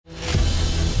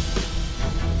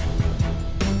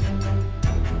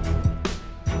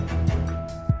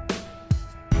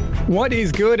What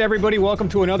is good, everybody? Welcome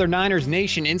to another Niners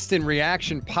Nation Instant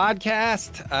Reaction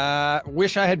podcast.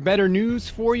 Wish I had better news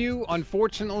for you.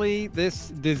 Unfortunately, this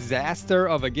disaster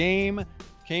of a game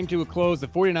came to a close. The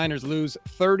 49ers lose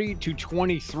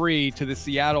 30-23 to the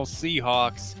Seattle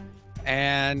Seahawks.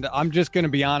 And I'm just going to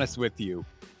be honest with you.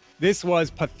 This was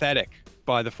pathetic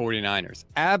by the 49ers.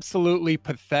 Absolutely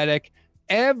pathetic.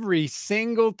 Every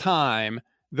single time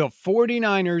the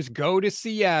 49ers go to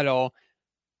Seattle,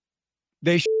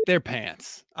 they shit their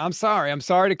pants. I'm sorry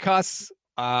to cuss.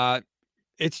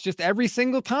 It's just every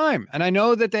single time. And I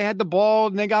know that they had the ball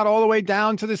and they got all the way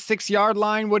down to the 6-yard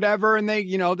line, whatever. And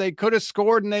they could have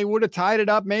scored and they would have tied it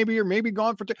up maybe, or maybe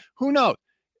gone for two. Who knows?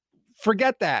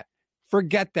 Forget that.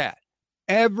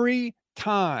 Every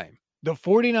time the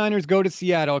 49ers go to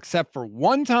Seattle, except for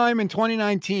one time in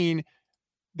 2019,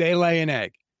 they lay an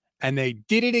egg. And they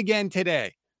did it again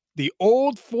today. The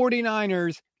old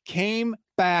 49ers came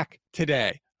back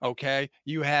today, okay?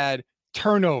 You had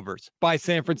turnovers by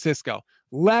San Francisco,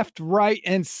 left, right,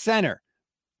 and center.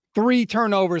 3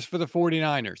 turnovers for the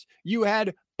 49ers. You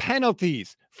had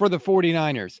penalties for the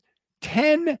 49ers.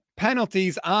 10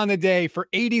 penalties on the day for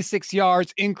 86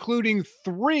 yards, including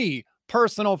 3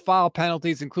 personal foul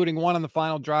penalties, including one on the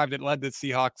final drive that led the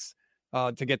Seahawks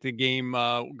to get the game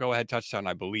go-ahead touchdown,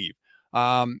 I believe.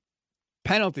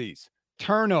 Penalties.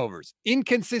 Turnovers,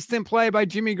 inconsistent play by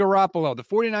Jimmy Garoppolo. The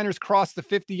 49ers crossed the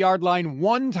 50-yard line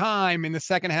one time in the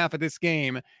second half of this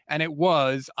game, and it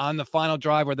was on the final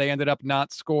drive where they ended up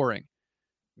not scoring.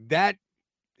 That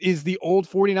is the old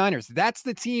 49ers. That's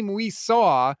the team we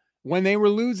saw when they were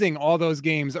losing all those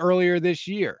games earlier this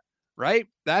year, right?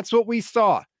 That's what we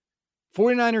saw.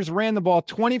 49ers ran the ball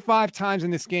 25 times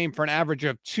in this game for an average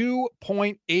of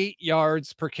 2.8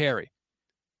 yards per carry.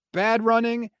 Bad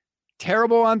running.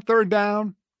 Terrible on third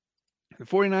down. The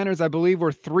 49ers, I believe,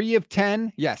 were 3 of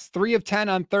 10. Yes, 3 of 10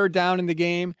 on third down in the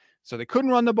game. So they couldn't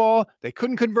run the ball. They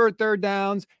couldn't convert third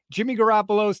downs. Jimmy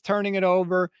Garoppolo's turning it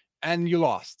over, and you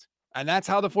lost. And that's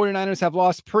how the 49ers have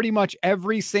lost pretty much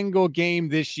every single game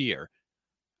this year.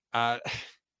 The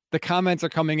comments are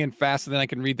coming in faster than I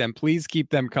can read them. Please keep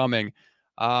them coming.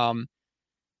 And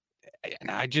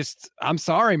I'm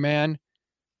sorry, man.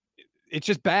 It's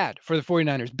just bad for the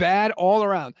 49ers. Bad all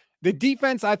around. The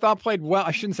defense, I thought, played well.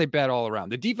 I shouldn't say bad all around.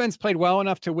 The defense played well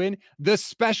enough to win. The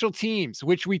special teams,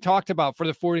 which we talked about for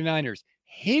the 49ers,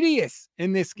 hideous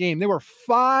in this game. There were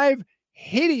 5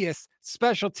 hideous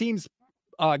special teams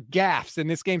gaffes in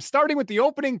this game, starting with the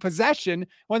opening possession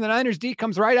when the Niners D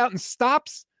comes right out and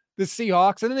stops the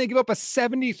Seahawks, and then they give up a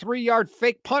 73-yard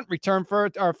fake punt return for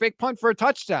a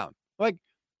touchdown. Like,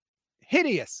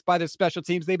 hideous by the special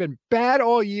teams. They've been bad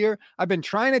all year. I've been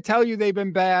trying to tell you they've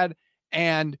been bad,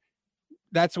 and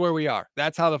that's where we are.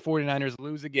 That's how the 49ers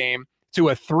lose a game to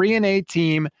a 3-8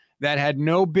 team that had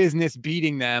no business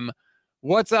beating them.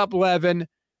 What's up, Levin?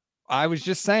 I was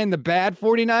just saying the bad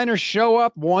 49ers show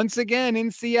up once again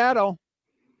in Seattle.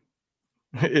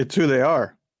 It's who they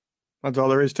are. That's all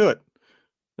there is to it.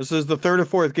 This is the 3rd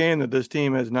or 4th game that this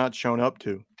team has not shown up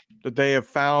to, that they have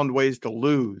found ways to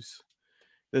lose.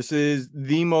 This is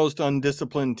the most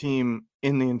undisciplined team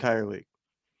in the entire league.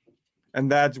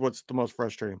 And that's what's the most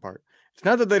frustrating part. It's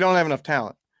not that they don't have enough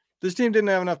talent. This team didn't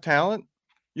have enough talent.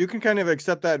 You can kind of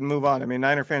accept that and move on. I mean,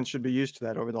 Niner fans should be used to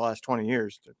that over the last 20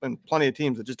 years. There's been plenty of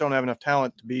teams that just don't have enough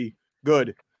talent to be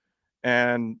good.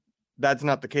 And that's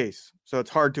not the case. So it's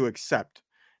hard to accept.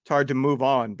 It's hard to move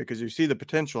on because you see the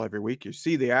potential every week. You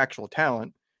see the actual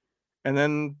talent. And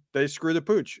then they screw the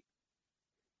pooch.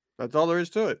 That's all there is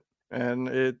to it. And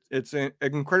it's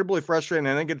incredibly frustrating.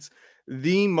 I think it's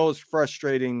the most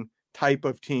frustrating type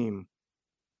of team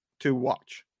to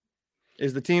watch,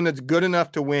 is the team that's good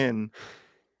enough to win,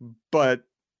 but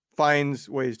finds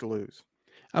ways to lose.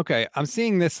 Okay, I'm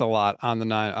seeing this a lot in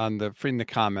the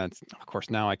comments. Of course,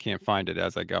 now I can't find it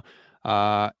as I go.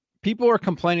 People are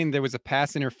complaining there was a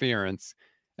pass interference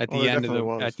at the end of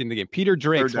the game. Peter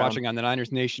Drake's watching on the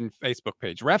Niners Nation Facebook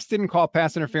page. Refs didn't call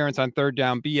pass interference on third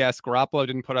down. BS. Garoppolo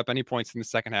didn't put up any points in the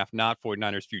second half. Not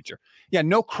 49ers future. Yeah,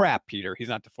 no crap, Peter. He's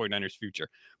not the 49ers future.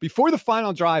 Before the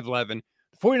final drive, Levin,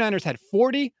 the 49ers had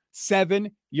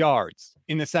 47 yards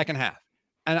in the second half.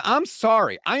 And I'm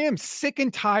sorry, I am sick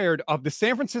and tired of the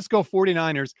San Francisco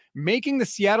 49ers making the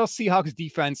Seattle Seahawks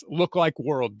defense look like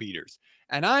world beaters.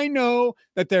 And I know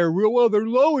that they're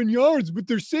low in yards, but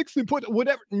they're 6th and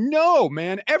whatever. No,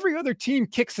 man, every other team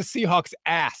kicks the Seahawks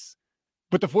ass,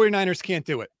 but the 49ers can't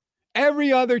do it.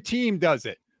 Every other team does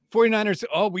it. 49ers,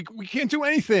 we can't do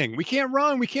anything. We can't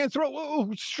run. We can't throw.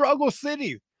 Whoa, struggle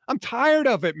city. I'm tired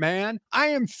of it, man. I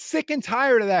am sick and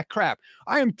tired of that crap.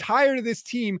 I am tired of this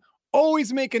team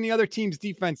always making the other team's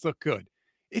defense look good.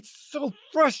 It's so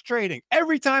frustrating.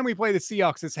 Every time we play the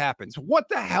Seahawks, this happens. What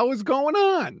the hell is going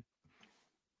on?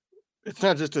 It's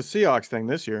not just a Seahawks thing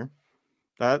this year.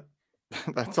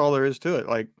 That's all there is to it.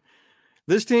 Like,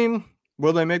 this team,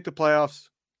 will they make the playoffs?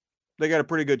 They got a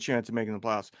pretty good chance of making the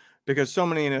playoffs because so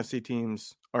many NFC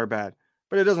teams are bad.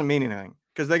 But it doesn't mean anything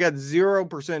because they got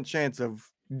 0% chance of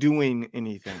doing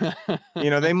anything.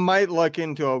 They might luck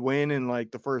into a win in like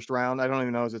the first round. I don't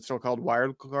even know. Is it still called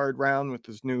wild card round with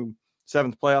this new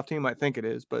 7th playoff team? I think it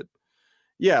is. But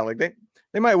yeah, like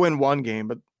they might win one game,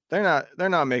 but they're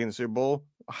not making the Super Bowl.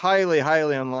 Highly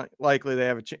unlikely they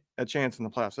have a chance in the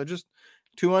playoffs. They're just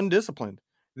too undisciplined.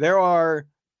 There are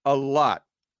a lot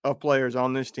of players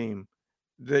on this team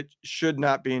that should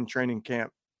not be in training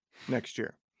camp next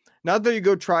year. Not that you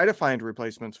go try to find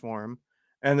replacements for them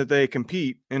and that they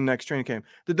compete in next training camp,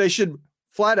 that they should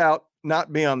flat out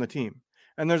not be on the team.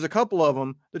 And there's a couple of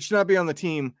them that should not be on the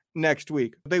team next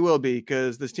week. They will be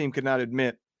because this team could not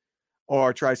admit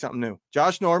or try something new.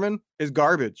 Josh Norman is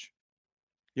garbage.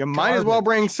 You might as well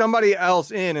bring somebody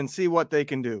else in and see what they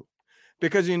can do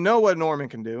because you know what Norman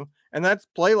can do, and that's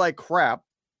play like crap,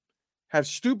 have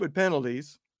stupid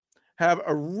penalties, have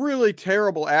a really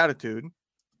terrible attitude,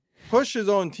 push his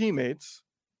own teammates,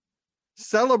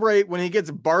 celebrate when he gets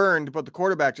burned, but the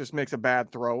quarterback just makes a bad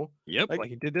throw. Yep, like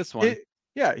he did this one.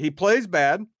 He plays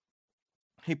bad.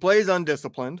 He plays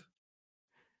undisciplined.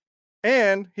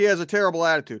 And he has a terrible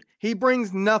attitude. He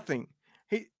brings nothing.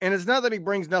 And it's not that he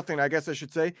brings nothing, I guess I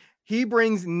should say. He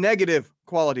brings negative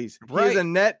qualities. Right. He is a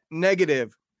net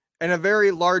negative and a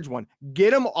very large one.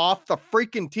 Get him off the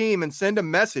freaking team and send a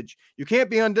message. You can't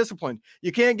be undisciplined.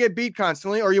 You can't get beat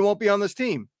constantly or you won't be on this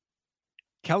team.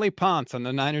 Kelly Ponce on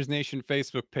the Niners Nation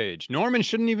Facebook page. Norman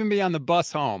shouldn't even be on the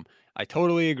bus home. I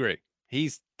totally agree.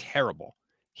 He's terrible.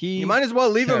 You might as well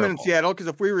leave him in Seattle because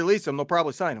if we release him, they'll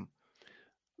probably sign him.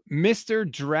 Mr.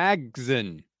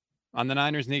 Dragson on the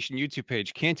Niners Nation YouTube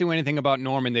page. Can't do anything about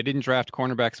Norman. They didn't draft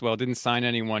cornerbacks well, didn't sign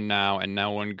anyone now, and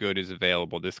no one good is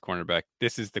available. This cornerback,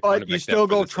 this is the cornerback. But you still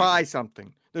go try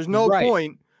something. There's no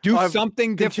point. Do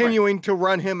something different. Continuing to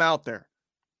run him out there.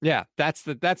 Yeah, that's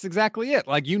exactly it.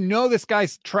 Like, this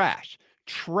guy's trash.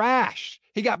 Trash.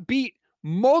 He got beat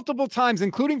multiple times,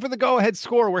 including for the go-ahead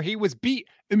score where he was beat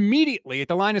immediately at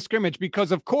the line of scrimmage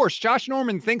because, of course, Josh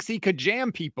Norman thinks he could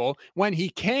jam people when he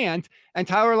can't, and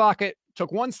Tyler Lockett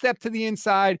took one step to the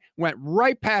inside, went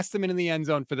right past him into the end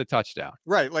zone for the touchdown.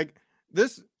 Right, like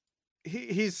this,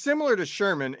 he's similar to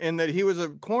Sherman in that he was a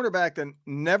cornerback that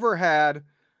never had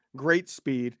great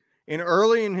speed, and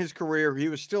early in his career, he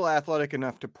was still athletic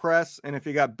enough to press, and if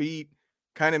he got beat,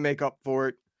 kind of make up for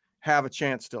it, have a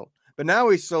chance still. But now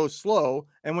he's so slow,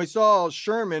 and we saw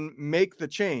Sherman make the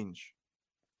change.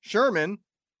 Sherman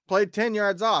played 10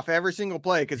 yards off every single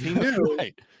play because he knew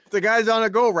if the guy's on a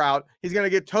go route, he's going to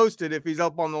get toasted if he's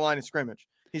up on the line of scrimmage.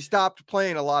 He stopped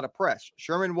playing a lot of press.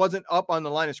 Sherman wasn't up on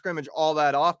the line of scrimmage all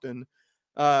that often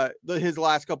his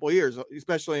last couple of years,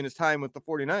 especially in his time with the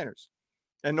 49ers.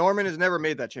 And Norman has never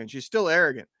made that change. He's still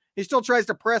arrogant. He still tries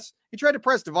to press. He tried to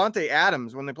press Devontae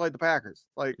Adams when they played the Packers.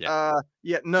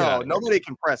 Nobody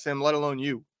can press him, let alone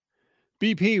you.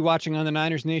 BP watching on the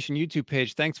Niners Nation YouTube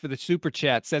page. Thanks for the super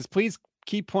chat. Says, please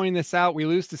keep pointing this out. We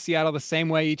lose to Seattle the same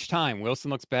way each time.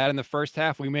 Wilson looks bad in the first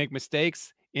half. We make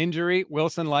mistakes. Injury.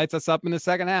 Wilson lights us up in the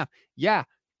second half. Yeah,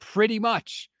 pretty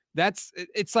much.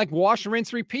 It's like wash,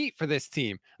 rinse, repeat for this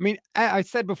team. I mean, I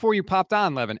said before you popped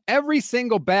on, Levin, every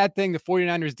single bad thing the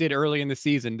 49ers did early in the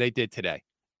season, they did today.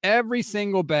 Every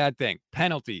single bad thing.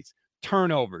 Penalties,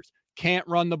 turnovers, can't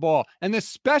run the ball. And the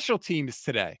special teams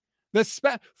today.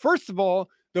 First of all,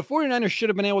 the 49ers should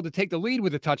have been able to take the lead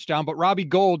with a touchdown, but Robbie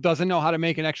Gould doesn't know how to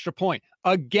make an extra point.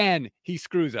 Again, he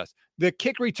screws us. The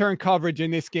kick return coverage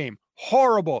in this game,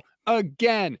 horrible.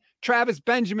 Again, Travis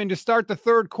Benjamin to start the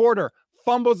third quarter,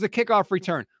 fumbles the kickoff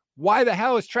return. Why the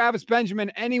hell is Travis Benjamin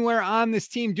anywhere on this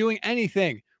team doing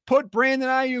anything? Put Brandon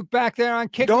Ayuk back there on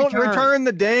kick return. Don't return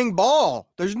the dang ball.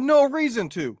 There's no reason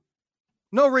to.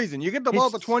 No reason. You get the ball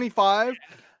at the 25.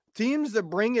 Teams that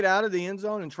bring it out of the end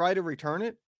zone and try to return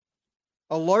it,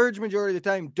 a large majority of the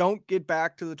time, don't get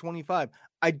back to the 25.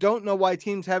 I don't know why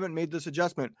teams haven't made this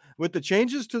adjustment. With the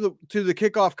changes to the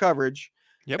kickoff coverage,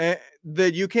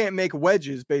 that you can't make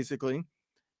wedges, basically,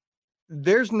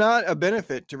 there's not a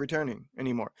benefit to returning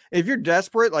anymore. If you're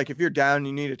desperate, like if you're down,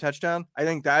 you need a touchdown, I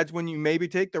think that's when you maybe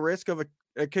take the risk of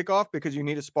a kickoff because you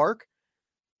need a spark.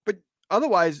 But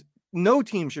otherwise, no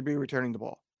team should be returning the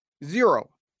ball. Zero.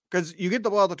 Because you get the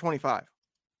ball at the 25.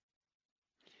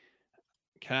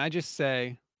 Can I just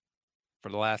say, for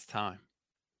the last time,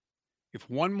 if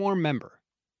one more member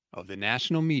of the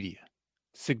national media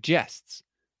suggests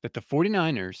that the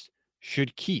 49ers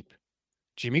should keep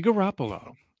Jimmy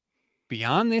Garoppolo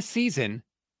beyond this season,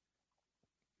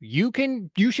 you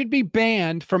should be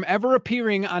banned from ever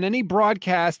appearing on any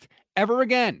broadcast ever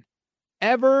again.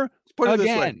 Ever Let's put it again.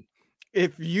 This way.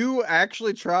 If you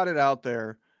actually trotted out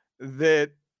there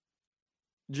that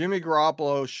Jimmy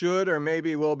Garoppolo should or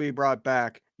maybe will be brought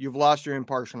back, you've lost your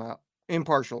impartial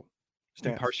stance.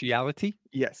 Impartiality?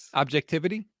 Yes.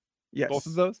 Objectivity? Yes. Both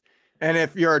of those? And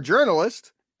if you're a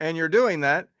journalist and you're doing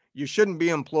that, you shouldn't be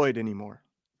employed anymore.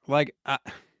 Like,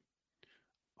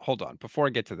 hold on. Before I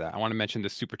get to that, I want to mention the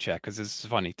super chat because this is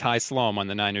funny. Ty Sloan on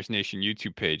the Niners Nation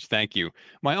YouTube page. Thank you.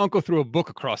 My uncle threw a book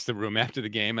across the room after the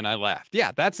game and I laughed.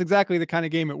 Yeah, that's exactly the kind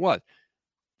of game it was.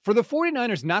 For the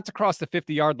 49ers not to cross the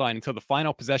 50-yard line until the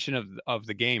final possession of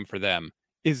the game for them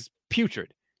is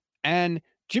putrid. And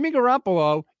Jimmy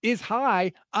Garoppolo is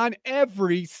high on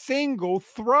every single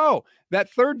throw. That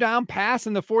third down pass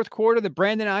in the fourth quarter that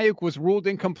Brandon Ayuk was ruled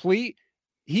incomplete,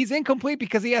 he's incomplete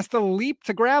because he has to leap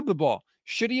to grab the ball.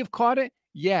 Should he have caught it?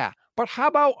 Yeah. But how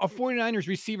about a 49ers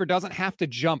receiver doesn't have to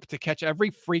jump to catch every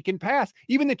freaking pass?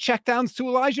 Even the checkdowns to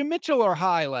Elijah Mitchell are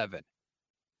high, Levin.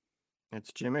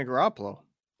 It's Jimmy Garoppolo.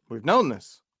 We've known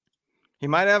this. He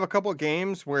might have a couple of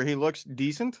games where he looks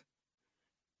decent,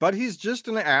 but he's just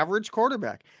an average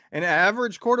quarterback. And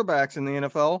average quarterbacks in the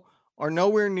NFL are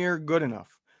nowhere near good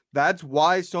enough. That's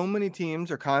why so many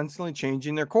teams are constantly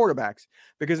changing their quarterbacks.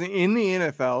 Because in the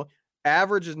NFL,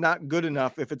 average is not good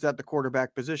enough if it's at the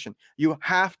quarterback position. You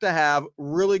have to have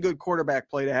really good quarterback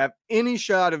play to have any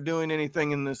shot of doing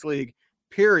anything in this league,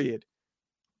 period.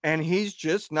 And he's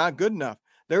just not good enough.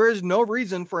 There is no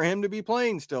reason for him to be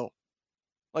playing still.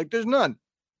 Like, there's none.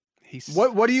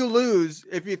 What do you lose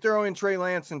if you throw in Trey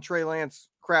Lance and Trey Lance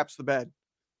craps the bed?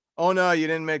 Oh, no, you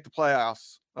didn't make the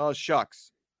playoffs. Oh,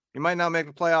 shucks. You might not make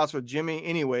the playoffs with Jimmy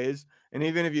anyways. And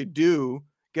even if you do,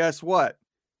 guess what?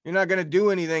 You're not going to do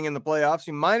anything in the playoffs.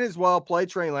 You might as well play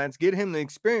Trey Lance, get him the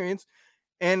experience,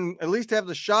 and at least have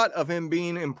the shot of him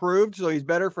being improved so he's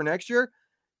better for next year.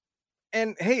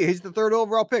 And hey, he's the third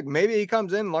overall pick. Maybe he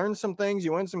comes in, learns some things,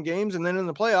 you win some games, and then in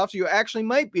the playoffs, you actually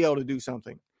might be able to do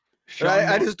something. But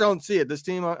I just don't see it. This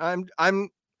team, I'm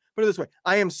put it this way.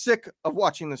 I am sick of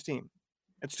watching this team.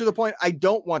 It's to the point I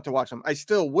don't want to watch them. I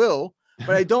still will,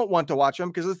 but I don't want to watch them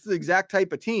because it's the exact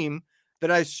type of team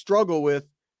that I struggle with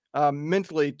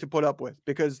mentally to put up with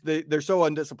because they're so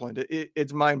undisciplined.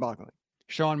 It's mind-boggling.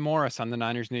 Sean Morris on the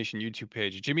Niners Nation YouTube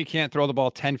page. Jimmy can't throw the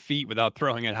ball 10 feet without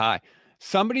throwing it high.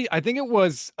 Somebody, I think it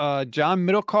was John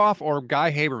Middlecoff or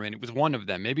Guy Haberman. It was one of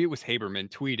them. Maybe it was Haberman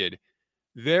tweeted,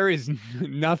 there is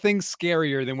nothing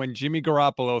scarier than when Jimmy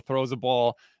Garoppolo throws a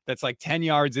ball that's like 10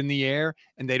 yards in the air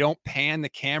and they don't pan the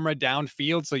camera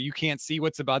downfield so you can't see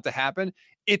what's about to happen.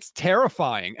 It's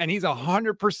terrifying. And he's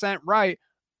 100% right.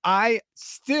 I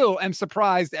still am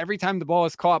surprised every time the ball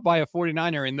is caught by a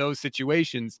 49er in those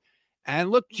situations.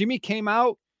 And look, Jimmy came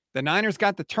out. The Niners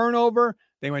got the turnover.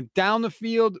 They went down the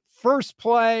field. First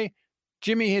play,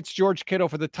 Jimmy hits George Kittle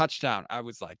for the touchdown. I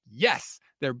was like, yes,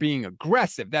 they're being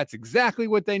aggressive. That's exactly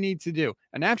what they need to do.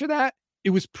 And after that,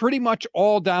 it was pretty much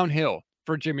all downhill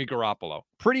for Jimmy Garoppolo.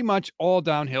 Pretty much all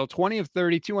downhill. 20 of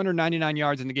 30, 299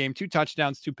 yards in the game, 2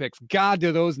 touchdowns, 2 picks. God,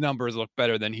 do those numbers look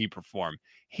better than he performed.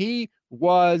 He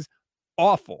was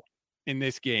awful in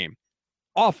this game.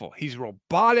 Awful. He's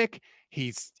robotic.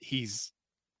 He's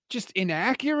just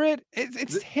inaccurate.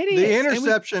 It's hideous. The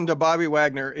interception to Bobby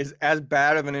Wagner is as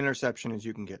bad of an interception as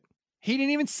you can get. He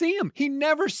didn't even see him. He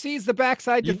never sees the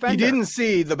backside defender. He didn't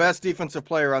see the best defensive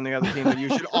player on the other team, and you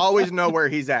should always know where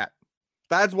he's at.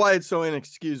 That's why it's so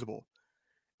inexcusable.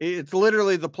 It's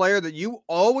literally the player that you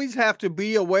always have to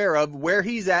be aware of where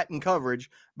he's at in coverage,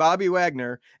 Bobby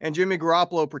Wagner, and Jimmy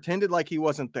Garoppolo pretended like he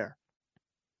wasn't there.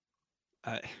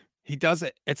 He does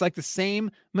it. It's like the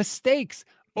same mistakes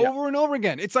over and over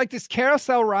again. It's like this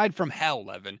carousel ride from hell,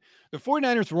 Levin. The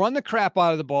 49ers run the crap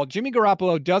out of the ball. Jimmy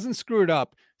Garoppolo doesn't screw it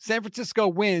up. San Francisco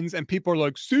wins, and people are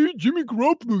like, see, Jimmy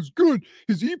Garoppolo's good.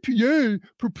 His EPA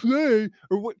per play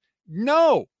or what?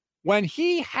 No. When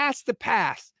he has to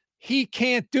pass, he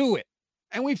can't do it.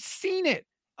 And we've seen it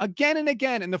again and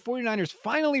again. And the 49ers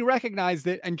finally recognized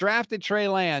it and drafted Trey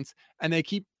Lance, and they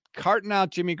keep carting out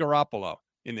Jimmy Garoppolo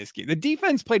in this game. The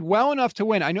defense played well enough to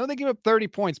win. I know they gave up 30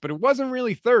 points, but it wasn't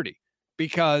really 30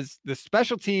 because the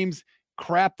special teams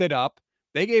crapped it up.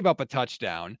 They gave up a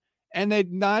touchdown, and the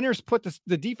Niners put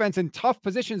the defense in tough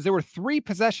positions. There were 3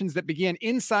 possessions that began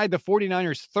inside the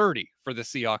 49ers 30 for the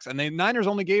Seahawks, and the Niners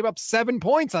only gave up 7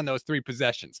 points on those 3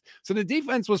 possessions. So the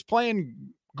defense was playing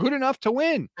good enough to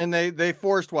win. And they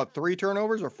forced, what, 3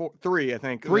 turnovers or 4? 3, I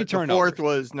think. 3 turnovers. The 4th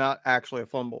was not actually a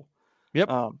fumble. Yep.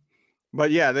 But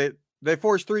yeah, they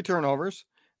forced 3 turnovers.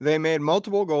 They made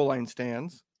multiple goal line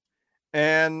stands,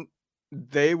 and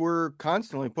they were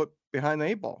constantly put behind the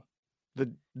 8 ball.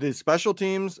 The special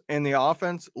teams and the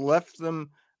offense left them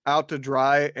out to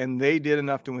dry, and they did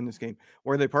enough to win this game.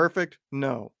 Were they perfect?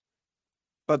 No.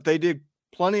 But they did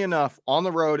plenty enough on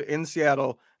the road in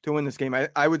Seattle to win this game.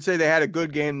 I would say they had a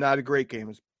good game, not a great game.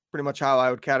 It's pretty much how I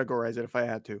would categorize it if I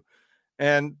had to.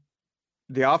 And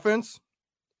the offense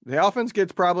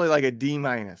gets probably like a D-,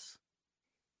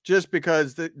 just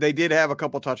because they did have a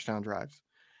couple touchdown drives.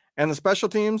 And the special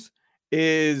teams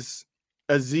is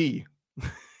a Z,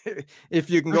 if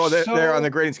you can go there on the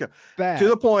grading scale. Bad. To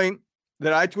the point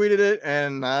that I tweeted it,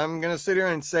 and I'm going to sit here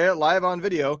and say it live on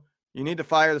video. You need to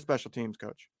fire the special teams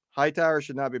coach. Hightower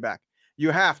should not be back.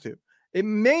 You have to. It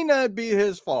may not be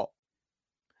his fault,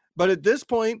 but at this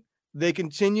point, they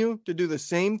continue to do the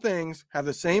same things, have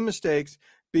the same mistakes,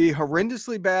 be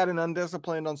horrendously bad and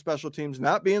undisciplined on special teams,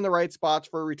 not be in the right spots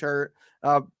for return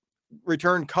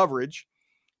coverage,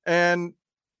 and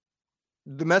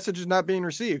the message is not being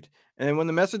received. And when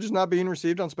the message is not being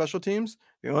received on special teams,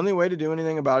 the only way to do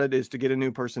anything about it is to get a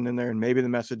new person in there, and maybe the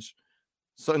message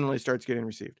suddenly starts getting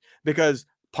received. Because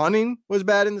punting was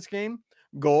bad in this game.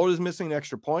 Gold is missing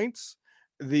extra points.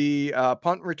 The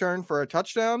punt return for a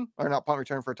touchdown, or not punt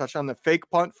return for a touchdown, the fake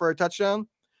punt for a touchdown,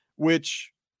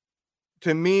 which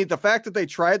to me, the fact that they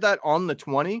tried that on the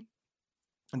 20,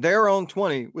 their own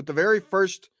 20, with the very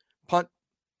first punt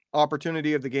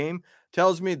opportunity of the game,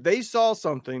 tells me they saw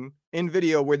something in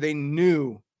video where they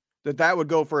knew that would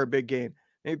go for a big gain.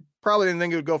 They probably didn't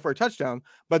think it would go for a touchdown,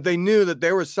 but they knew that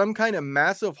there was some kind of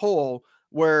massive hole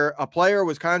where a player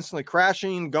was constantly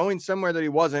crashing, going somewhere that he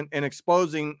wasn't, and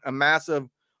exposing a massive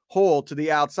hole to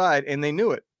the outside, and they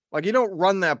knew it. Like, you don't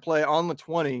run that play on the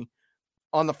 20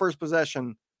 on the first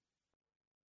possession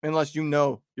unless you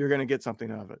know you're going to get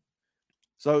something out of it.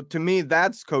 So to me,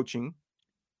 that's coaching.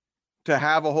 To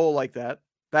have a hole like that,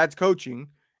 that's coaching.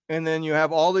 And then you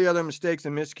have all the other mistakes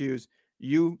and miscues.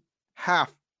 You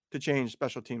have to change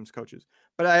special teams coaches.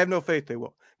 But I have no faith they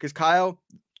will. Because Kyle,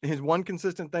 his one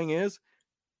consistent thing is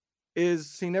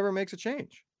he never makes a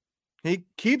change. He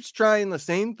keeps trying the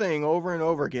same thing over and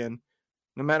over again,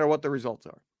 no matter what the results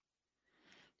are.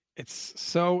 It's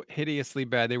so hideously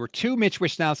bad. There were 2 Mitch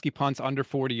Wishnowsky punts under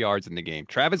 40 yards in the game.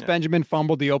 Travis Benjamin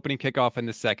fumbled the opening kickoff in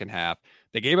the second half.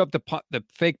 They gave up the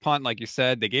fake punt, like you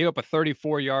said. They gave up a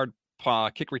 34-yard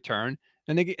kick return,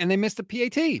 and they missed a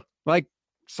PAT. Like,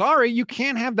 sorry, you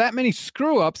can't have that many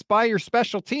screw-ups by your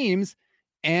special teams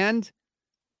and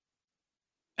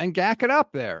gack it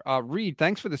up there. Reed,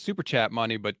 thanks for the super chat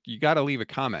money, but you got to leave a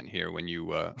comment here when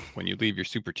you leave your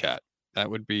super chat.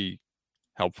 That would be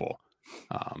helpful.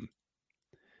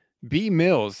 B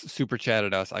Mills super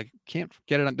chatted us. I can't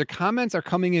get it on. The comments are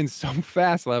coming in so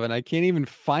fast, Levin. I can't even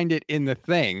find it in the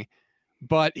thing.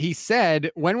 But he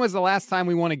said, when was the last time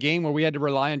we won a game where we had to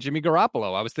rely on Jimmy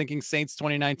Garoppolo? I was thinking Saints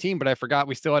 2019, but I forgot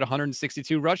we still had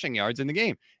 162 rushing yards in the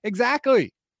game.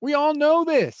 Exactly. We all know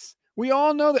this. We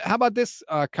all know that. How about this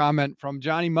comment from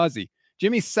Johnny Muzzy?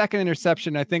 Jimmy's second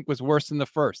interception, I think, was worse than the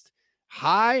first.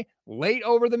 High, late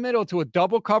over the middle to a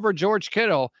double cover George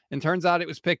Kittle, and turns out it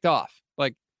was picked off.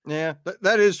 Like, yeah,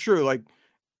 that is true. Like,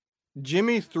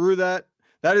 Jimmy threw that.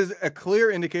 That is a clear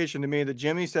indication to me that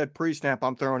Jimmy said pre-snap,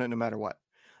 I'm throwing it no matter what.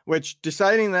 Which,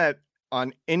 deciding that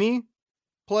on any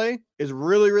play is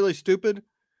really, really stupid.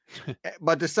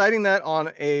 But deciding that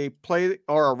on a play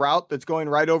or a route that's going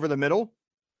right over the middle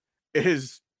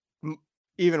is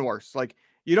even worse. Like,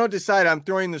 you don't decide I'm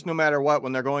throwing this no matter what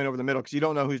when they're going over the middle because you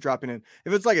don't know who's dropping in.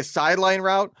 If it's like a sideline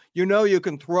route, you know you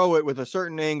can throw it with a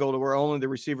certain angle to where only the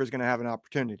receiver is going to have an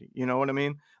opportunity. You know what I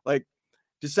mean? Like,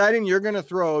 deciding you're going to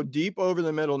throw deep over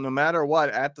the middle no matter what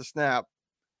at the snap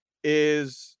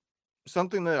is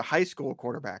something that high school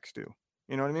quarterbacks do.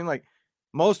 You know what I mean? Like,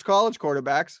 most college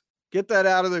quarterbacks get that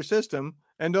out of their system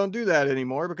and don't do that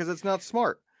anymore because it's not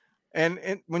smart.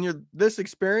 And when you're this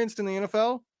experienced in the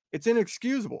NFL, it's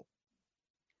inexcusable.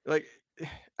 Like,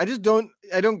 I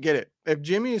don't get it. If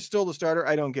Jimmy is still the starter,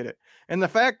 I don't get it. And the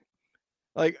fact,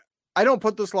 like, I don't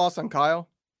put this loss on Kyle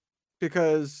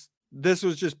because this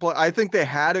was just I think they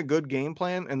had a good game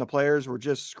plan and the players were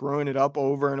just screwing it up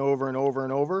over and over and over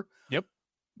and over. Yep.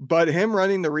 But him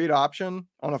running the read option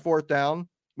on a 4th down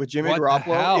with Jimmy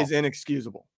Garoppolo is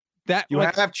inexcusable.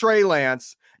 Have Trey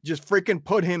Lance, just freaking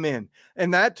put him in.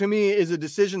 And that to me is a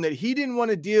decision that he didn't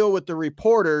want to deal with the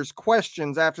reporters'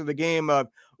 questions after the game of,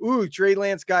 Trey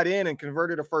Lance got in and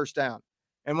converted a 1st down.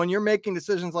 And when you're making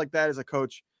decisions like that as a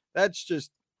coach, that's just,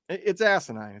 it's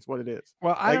asinine. It's what it is.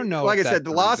 Well, I don't know. Like I said,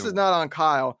 the loss is not on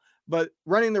Kyle, but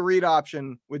running the read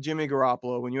option with Jimmy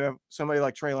Garoppolo when you have somebody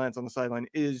like Trey Lance on the sideline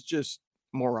is just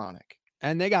moronic.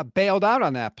 and they got bailed out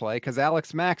on that play because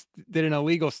Alex Mack did an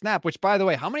illegal snap, which, by the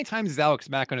way, how many times is Alex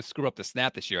Mack going to screw up the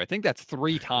snap this year? I think that's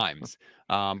 3 times.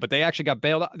 But they actually got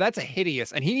bailed out. That's a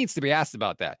hideous, and he needs to be asked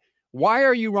about that. Why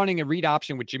are you running a read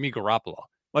option with Jimmy Garoppolo?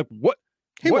 Like, what?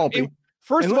 He won't be.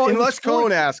 First of all, unless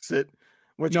Cohn asks it,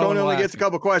 which Cohn only gets a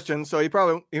couple questions, so he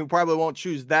probably won't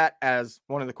choose that as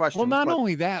one of the questions. Well, not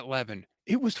only that, Levin,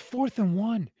 it was 4th and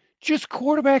 1. Just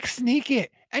quarterback sneak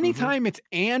it. Anytime it's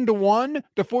and 1,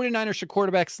 the 49ers should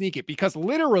quarterback sneak it, because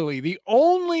literally the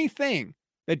only thing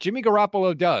that Jimmy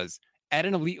Garoppolo does at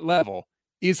an elite level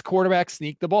is quarterback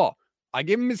sneak the ball. I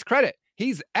give him his credit.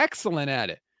 He's excellent at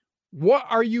it. What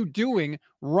are you doing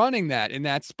running that in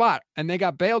that spot? And they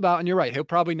got bailed out, and you're right. He'll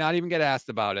probably not even get asked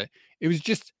about it. It was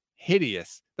just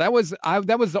hideous. That was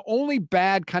the only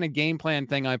bad kind of game plan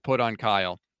thing I put on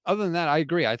Kyle. Other than that, I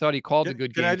agree. I thought he called a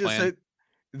good game plan. Can I just say,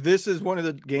 this is one of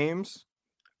the games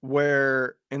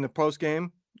where in the post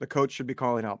game, the coach should be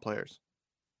calling out players.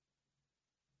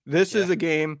 This is a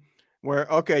game where,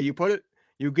 okay,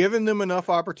 you've given them enough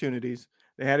opportunities.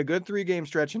 They had a good 3-game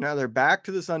stretch, and now they're back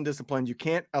to this undisciplined. You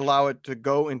can't allow it to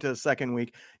go into the second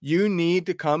week. You need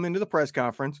to come into the press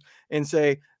conference and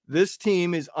say, this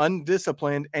team is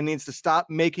undisciplined and needs to stop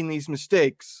making these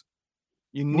mistakes.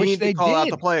 You need to call out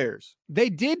the players. They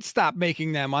did stop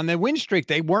making them on the win streak.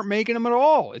 They weren't making them at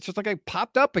all. It's just like I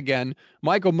popped up again.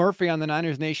 Michael Murphy on the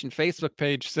Niners Nation Facebook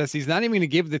page says he's not even going to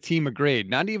give the team a grade,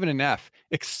 not even an F.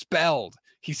 Expelled.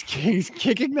 He's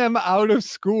kicking them out of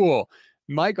school.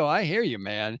 Michael, I hear you,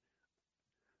 man.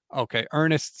 Okay,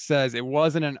 Ernest says it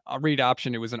wasn't a read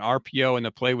option. It was an RPO, and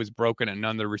the play was broken, and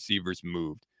none of the receivers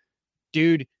moved.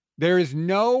 Dude, there is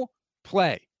no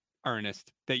play,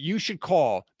 Ernest, that you should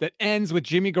call that ends with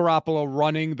Jimmy Garoppolo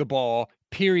running the ball,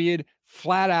 period,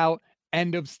 flat out,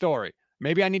 end of story.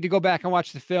 Maybe I need to go back and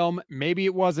watch the film. Maybe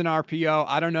it was an RPO.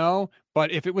 I don't know.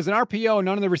 But if it was an RPO and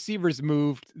none of the receivers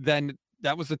moved, then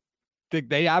that was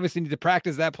they obviously need to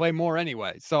practice that play more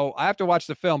anyway. So I have to watch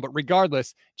the film. But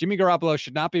regardless, Jimmy Garoppolo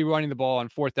should not be running the ball on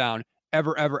 4th down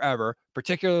ever, ever, ever,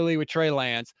 particularly with Trey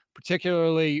Lance,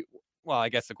 well, I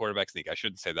guess the quarterback sneak. I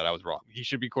shouldn't say that. I was wrong. He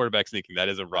should be quarterback sneaking. That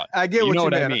is a run. I get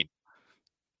what I mean.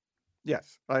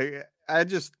 Yes. I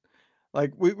just,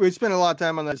 like, we spent a lot of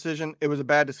time on that decision. It was a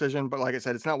bad decision, but like I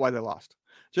said, it's not why they lost.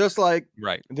 Just like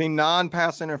the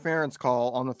non-pass interference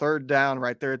call on the 3rd down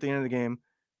right there at the end of the game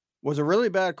was a really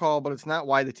bad call, but it's not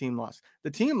why the team lost. The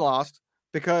team lost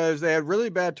because they had really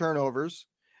bad turnovers,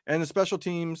 and the special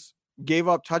teams gave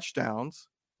up touchdowns,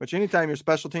 which anytime your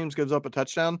special teams gives up a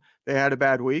touchdown, they had a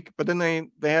bad week. But then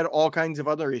they had all kinds of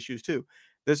other issues too.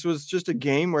 This was just a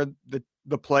game where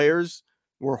the players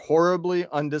were horribly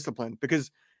undisciplined,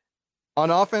 because on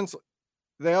offense,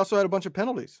 they also had a bunch of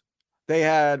penalties. They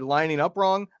had lining up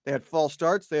wrong. They had false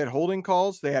starts. They had holding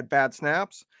calls. They had bad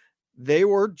snaps. They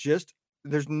were just,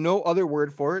 there's no other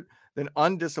word for it than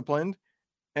undisciplined.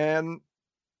 And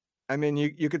I mean,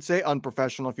 you could say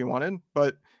unprofessional if you wanted,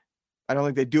 but I don't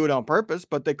think they do it on purpose,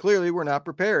 but they clearly were not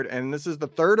prepared. And this is the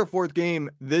 3rd or 4th game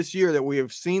this year that we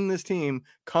have seen this team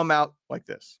come out like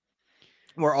this,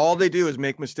 where all they do is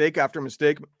make mistake after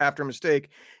mistake after mistake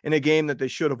in a game that they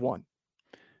should have won.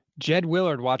 Jed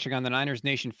Willard, watching on the Niners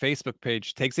Nation Facebook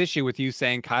page, takes issue with you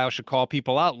saying Kyle should call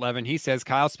people out, Levin. He says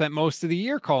Kyle spent most of the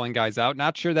year calling guys out.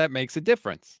 Not sure that makes a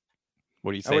difference.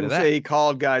 What do you say to that? I wouldn't say he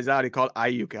called guys out. He called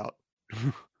Ayuk out.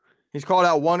 He's called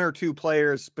out 1 or 2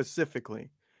 players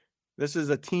specifically. This is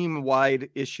a team-wide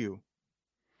issue.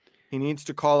 He needs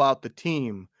to call out the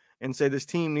team and say this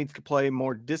team needs to play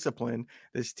more disciplined.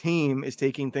 This team is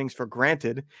taking things for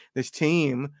granted. This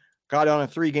team got on a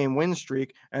 3-game win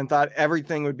streak and thought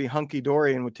everything would be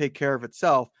hunky-dory and would take care of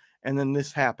itself. And then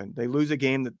this happened. They lose a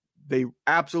game that they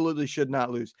absolutely should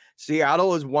not lose.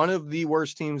 Seattle is one of the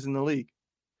worst teams in the league.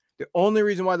 The only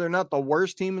reason why they're not the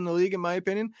worst team in the league, in my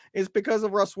opinion, is because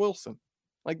of Russ Wilson.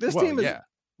 Like, this team is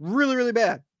really, really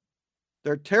bad.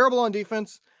 They're terrible on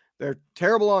defense. They're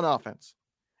terrible on offense.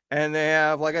 And they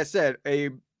have, like I said,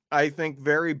 I think,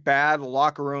 very bad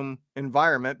locker room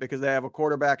environment, because they have a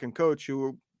quarterback and coach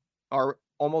who are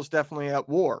almost definitely at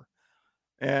war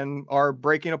and are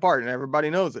breaking apart, and everybody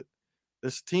knows it.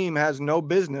 This team has no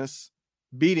business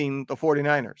beating the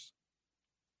 49ers.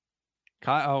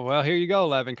 Oh, well, here you go,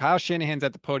 Levin. Kyle Shanahan's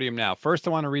at the podium now. First,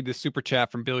 I want to read the super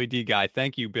chat from Billy D guy.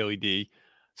 Thank you, Billy D.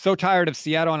 So tired of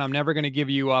Seattle, and I'm never going to give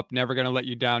you up, never going to let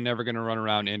you down, never going to run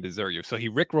around and desert you. So he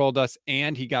rickrolled us,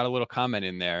 and he got a little comment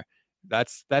in there.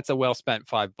 That's a well-spent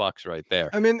 $5 right there.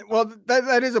 I mean, well,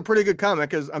 that is a pretty good comment,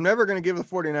 because I'm never going to give the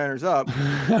 49ers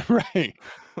up. Right.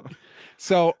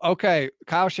 So, okay,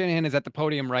 Kyle Shanahan is at the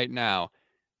podium right now.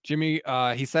 Jimmy,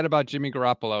 he said about Jimmy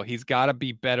Garoppolo, he's got to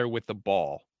be better with the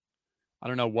ball. I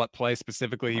don't know what play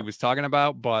specifically he was talking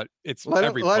about, but it's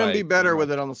every play. Let him be better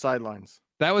with it on the sidelines.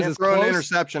 That was an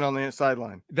interception on the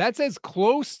sideline. That's as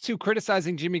close to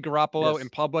criticizing Jimmy Garoppolo in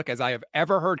public as I have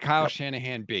ever heard Kyle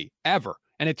Shanahan be, ever.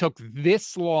 And it took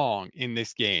this long in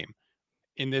this game,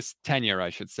 in this tenure,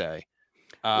 I should say.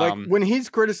 Like when he's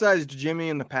criticized Jimmy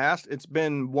in the past, it's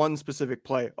been one specific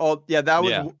play. Oh, yeah, that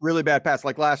was a really bad pass.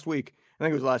 Like last week, I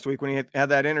think it was last week when he had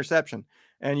that interception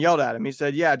and yelled at him. He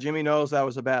said, yeah, Jimmy knows that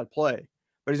was a bad play.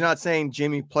 But he's not saying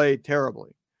Jimmy played terribly.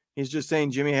 He's just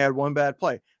saying Jimmy had one bad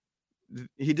play.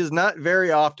 He does not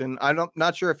very often.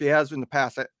 Not sure if he has in the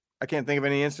past. I can't think of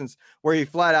any instance where he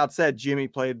flat out said Jimmy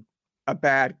played a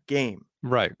bad game.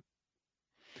 Right.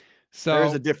 So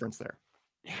there's a difference there.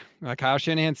 Like Kyle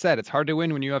Shanahan said, it's hard to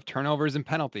win when you have turnovers and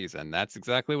penalties. And that's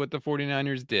exactly what the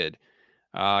 49ers did.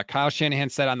 Kyle Shanahan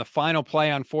said on the final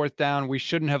play on 4th down, we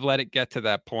shouldn't have let it get to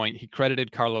that point. He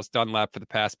credited Carlos Dunlap for the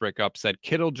pass breakup, said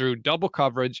Kittle drew double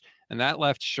coverage, and that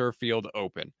left Sherfield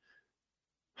open.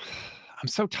 I'm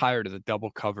so tired of the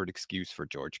double covered excuse for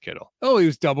George Kittle. Oh, he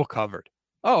was double covered.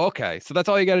 Oh, okay. So that's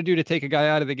all you got to do to take a guy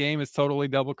out of the game is totally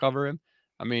double cover him.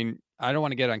 I mean, I don't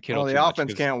want to get on Kittle. Well, the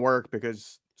offense can't work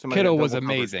because Kittle was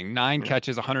amazing. 9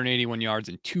 catches, 181 yards,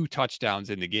 and 2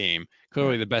 touchdowns in the game.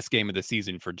 Clearly the best game of the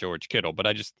season for George Kittle.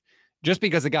 But just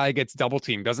because a guy gets double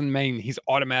teamed doesn't mean he's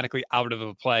automatically out of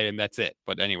a play and that's it.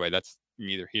 But anyway, that's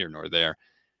neither here nor there.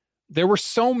 There were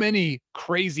so many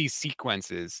crazy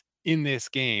sequences in this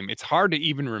game. It's hard to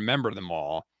even remember them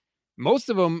all.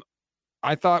 Most of them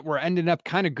I thought were ending up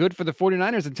kind of good for the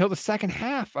 49ers until the second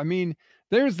half. I mean,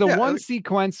 there's the one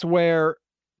sequence where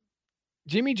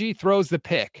Jimmy G throws the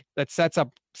pick that sets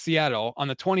up Seattle on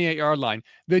the 28-yard line.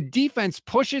 The defense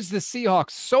pushes the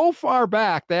Seahawks so far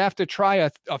back they have to try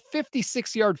a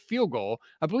 56-yard field goal.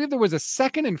 I believe there was a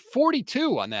 2nd and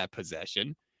 42 on that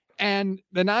possession. And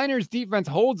the Niners defense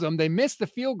holds them. They miss the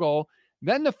field goal.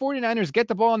 Then the 49ers get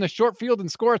the ball on the short field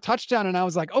and score a touchdown. And I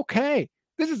was like, okay,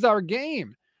 this is our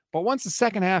game. But once the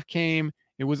second half came,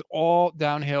 it was all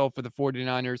downhill for the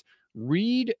 49ers.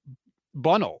 Reed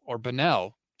Bunnell.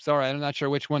 Sorry, I'm not sure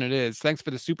which one it is. Thanks for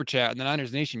the super chat on the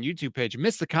Niners Nation YouTube page.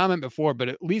 Missed the comment before, but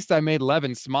at least I made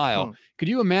Levin smile. Could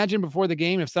you imagine before the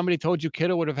game if somebody told you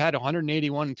Kittle would have had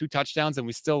 181 and 2 touchtdowns and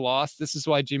we still lost? This is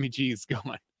why Jimmy G is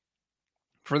going.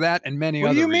 For that and many other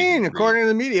reasons. What do you mean? According to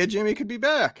the media, Jimmy could be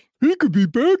back. He could be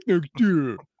back next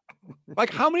year.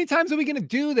 Like, how many times are we going to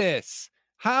do this?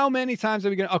 How many times are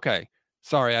we going to? Okay.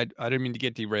 Sorry, I didn't mean to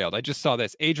get derailed. I just saw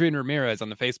this. Adrian Ramirez on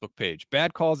the Facebook page.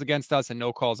 Bad calls against us and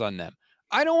no calls on them.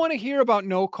 I don't want to hear about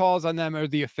no calls on them or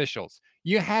the officials.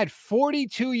 You had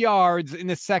 42 yards in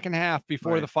the second half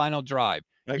before the final drive.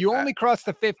 You only crossed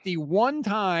the 50 one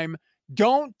time.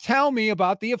 Don't tell me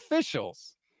about the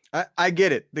officials. I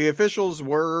get it. The officials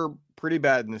were pretty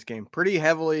bad in this game, pretty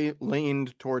heavily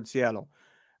leaned towards Seattle.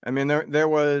 I mean, there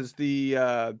was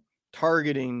the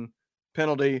targeting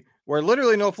penalty where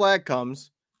literally no flag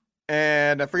comes,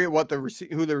 and I forget what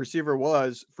who the receiver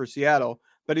was for Seattle,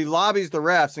 but he lobbies the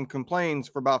refs and complains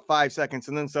for about 5 seconds,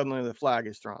 and then suddenly the flag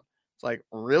is thrown. It's like,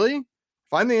 really?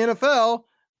 If I'm the NFL,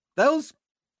 those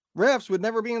refs would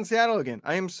never be in Seattle again.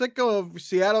 I am sick of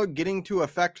Seattle getting to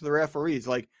affect the referees.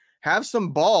 Like, have some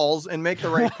balls and make the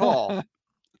right call.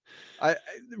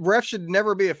 Ref should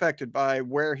never be affected by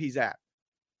where he's at,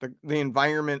 the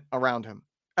environment around him,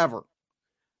 ever.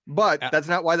 But that's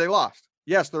not why they lost.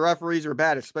 Yes, the referees are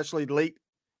bad, especially late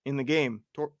in the game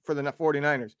for the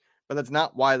 49ers. But that's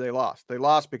not why they lost. They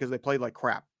lost because they played like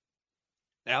crap.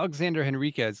 Alexander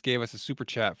Henriquez gave us a super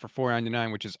chat for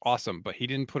 $4.99, which is awesome, but he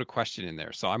didn't put a question in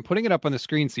there. So I'm putting it up on the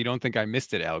screen so you don't think I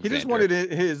missed it, Alexander. He just wanted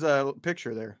his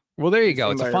picture there. Well, there you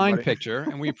go. It's a fine picture,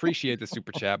 and we appreciate the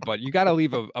super chat, but you got to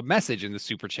leave a message in the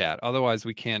super chat. Otherwise,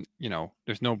 we can't,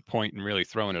 there's no point in really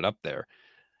throwing it up there.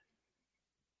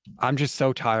 I'm just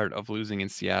so tired of losing in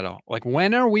Seattle. Like,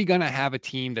 when are we going to have a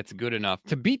team that's good enough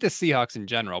to beat the Seahawks in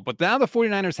general? But now the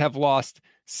 49ers have lost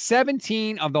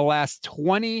 17 of the last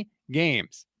 20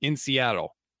 games in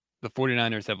Seattle. The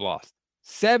 49ers have lost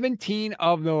 17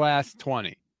 of the last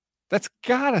 20. That's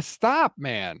got to stop,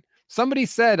 man. Somebody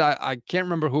said, I can't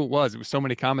remember who it was so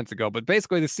many comments ago, but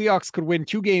basically the Seahawks could win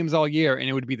 2 games all year, and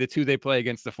it would be the 2 they play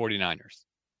against the 49ers.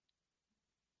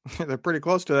 They're pretty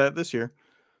close to that this year.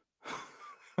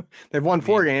 They've won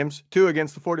 4 games, 2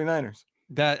 against the 49ers.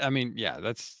 That's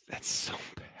so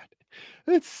bad.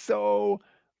 It's so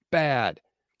bad.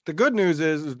 The good news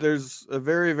is there's a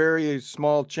very, very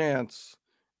small chance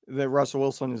that Russell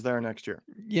Wilson is there next year.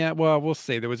 Yeah, well, we'll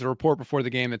see. There was a report before the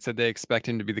game that said they expect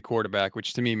him to be the quarterback,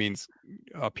 which to me means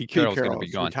Pete Carroll's going to be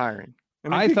gone. Retiring. I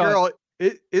mean, Pete Carroll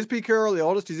Is Pete Carroll the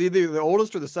oldest? He's either the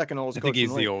oldest or the second oldest. I think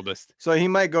he's the oldest. So he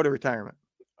might go to retirement.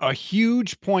 A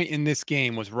huge point in this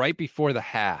game was right before the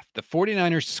half. The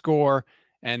 49ers score,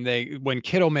 and when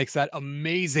Kittle makes that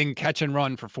amazing catch and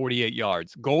run for 48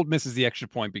 yards. Gold misses the extra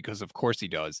point because, of course, he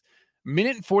does.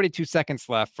 Minute and 42 seconds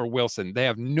left for Wilson. They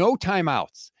have no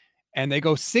timeouts, and they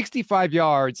go 65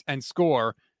 yards and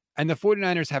score. And the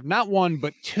 49ers have not one,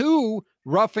 but two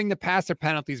roughing the passer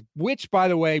penalties, which, by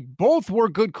the way, both were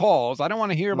good calls. I don't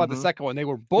want to hear about the second one. They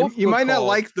were both You might calls. not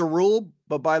like the rule,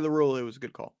 but by the rule, it was a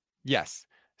good call. Yes.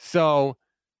 So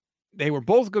they were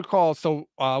both good calls. So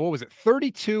what was it?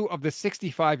 32 of the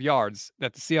 65 yards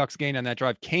that the Seahawks gained on that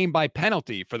drive came by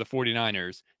penalty for the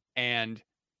 49ers. And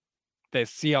the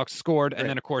Seahawks scored and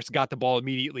then, of course, got the ball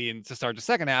immediately and to start the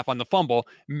second half on the fumble.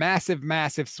 Massive,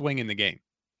 massive swing in the game.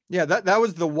 Yeah, that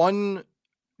was the one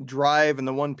drive and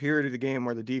the one period of the game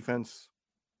where the defense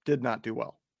did not do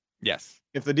well. Yes.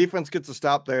 If the defense gets a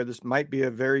stop there, this might be a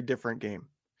very different game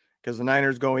because the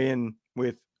Niners go in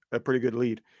with a pretty good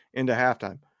lead into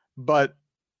halftime. But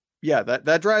yeah,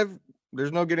 that drive,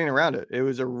 there's no getting around it. It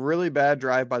was a really bad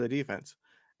drive by the defense.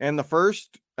 And the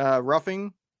first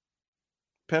roughing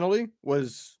penalty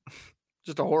was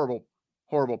just a horrible,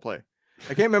 horrible play.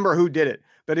 I can't remember who did it,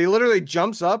 but he literally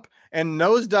jumps up and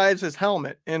nosedives his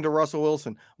helmet into Russell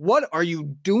Wilson. What are you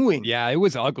doing? Yeah, it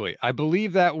was ugly. I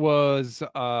believe that was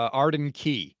Arden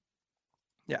Key.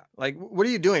 Yeah, like, what are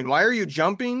you doing? Why are you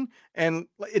jumping? And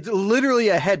it's literally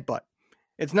a headbutt.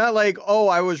 It's not like, oh,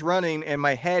 I was running and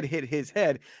my head hit his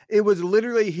head. It was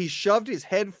literally he shoved his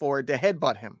head forward to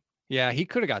headbutt him. Yeah, he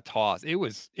could have got tossed. It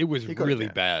was really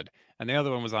bad. And the other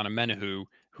one was on a Menahu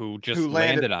who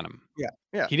landed on him.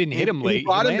 Yeah. He didn't hit him late. He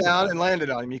brought him down and landed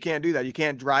on him. You can't do that. You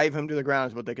can't drive him to the ground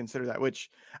is what they consider that,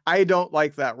 which I don't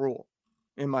like that rule,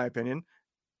 in my opinion.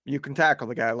 You can tackle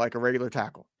the guy like a regular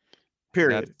tackle,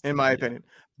 period, in my opinion.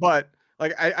 But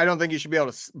like, I don't think you should be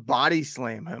able to body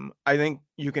slam him. I think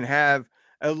you can have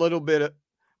a little bit of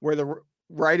where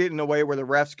write it in a way where the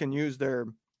refs can use their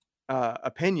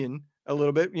opinion a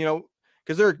little bit,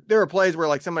 because there are plays where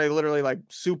like somebody literally like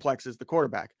suplexes the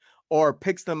quarterback or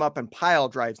picks them up and pile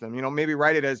drives them, maybe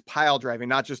write it as pile driving,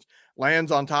 not just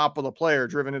lands on top of the player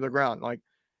driven to the ground. Like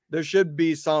there should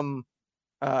be some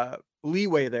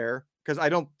leeway there because I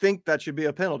don't think that should be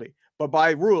a penalty, but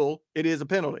by rule, it is a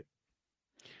penalty.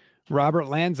 Robert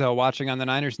Lanzo watching on the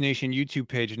Niners Nation YouTube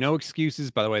page. No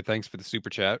excuses. By the way, thanks for the super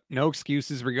chat. No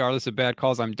excuses regardless of bad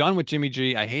calls. I'm done with Jimmy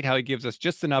G. I hate how he gives us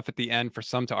just enough at the end for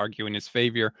some to argue in his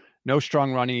favor. No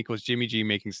strong running equals Jimmy G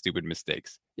making stupid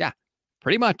mistakes. Yeah,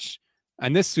 pretty much.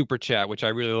 And this super chat, which I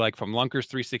really like from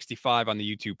Lunkers365 on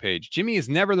the YouTube page. Jimmy is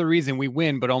never the reason we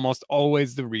win, but almost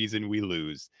always the reason we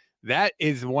lose. That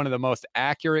is one of the most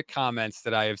accurate comments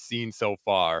that I have seen so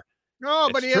far. No,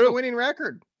 but he has a winning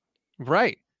record.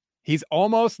 Right. He's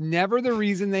almost never the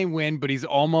reason they win, but he's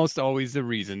almost always the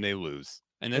reason they lose.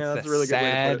 And that's the really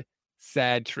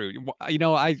sad truth.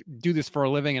 I do this for a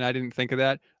living and I didn't think of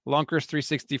that.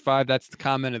 Lunkers365, that's the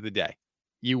comment of the day.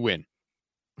 You win.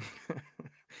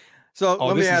 So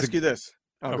let me ask you this.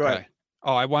 Oh, go ahead.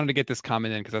 Oh, I wanted to get this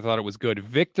comment in because I thought it was good.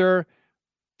 Victor.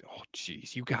 Oh,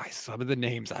 geez, you guys, some of the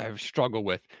names I have struggled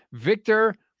with.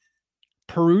 Victor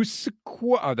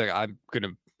Perusqua. Oh, I'm going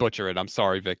to butcher it. I'm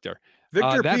sorry, Victor.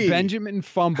 Victor that P. Benjamin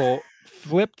fumble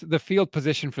flipped the field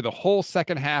position for the whole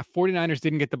second half. 49ers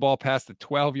didn't get the ball past the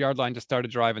 12-yard line to start a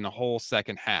drive in the whole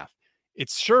second half. It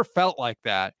sure felt like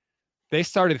that. They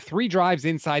started 3 drives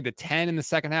inside the 10 in the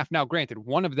second half. Now, granted,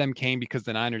 one of them came because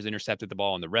the Niners intercepted the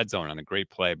ball in the red zone on a great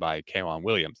play by K'Waun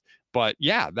Williams. But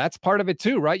yeah, that's part of it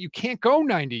too, right? You can't go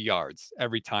 90 yards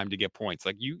every time to get points.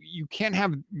 Like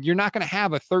you're not going to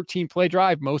have a 13-play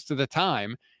drive most of the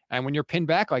time. And when you're pinned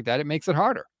back like that, it makes it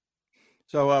harder.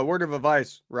 So word of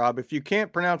advice, Rob, if you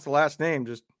can't pronounce the last name,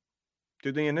 just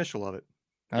do the initial of it.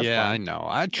 That's fine. I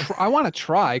know. I want to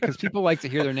try because people like to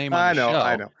hear their name on the show.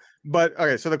 I know. But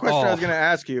okay, so the question I was going to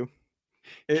ask you.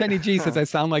 Kenny G says, I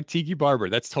sound like Tiki Barber.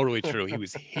 That's totally true. He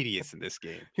was hideous in this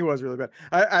game. He was really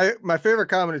bad. My favorite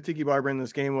comment of Tiki Barber in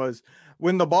this game was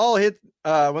when the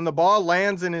ball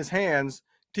lands in his hands,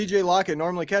 TJ Lockett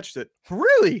normally catches it.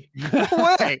 Really?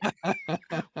 No way.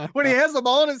 When he has the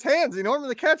ball in his hands, he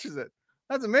normally catches it.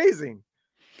 That's amazing.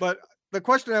 But the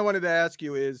question I wanted to ask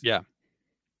you is,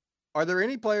 are there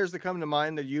any players that come to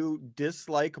mind that you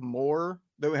dislike more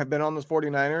that have been on the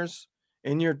 49ers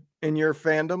in your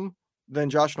fandom than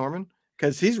Josh Norman?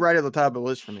 Because he's right at the top of the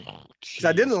list for me. Because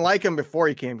I didn't like him before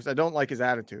he came because I don't like his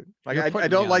attitude. Like I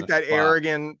don't like that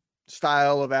arrogant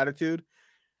style of attitude.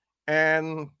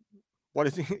 And what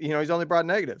is he? He's only brought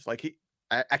negatives. Like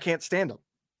I can't stand him.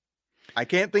 I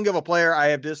can't think of a player I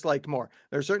have disliked more.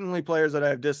 There are certainly players that I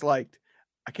have disliked.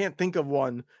 I can't think of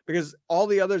one because all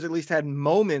the others at least had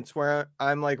moments where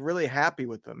I'm like really happy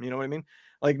with them. You know what I mean?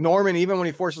 Like Norman, even when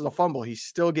he forces a fumble, he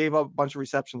still gave up a bunch of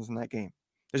receptions in that game.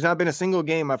 There's not been a single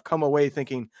game I've come away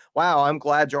thinking, wow, I'm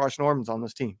glad Josh Norman's on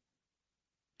this team.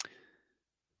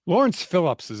 Lawrence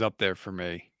Phillips is up there for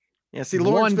me. Yeah, see,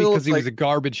 Lawrence Phillips, because he was a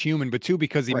garbage human, but 2,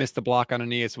 because he missed the block on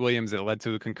Aeneas Williams that led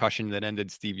to a concussion that ended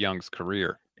Steve Young's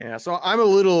career. Yeah, so I'm a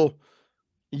little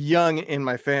young in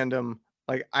my fandom.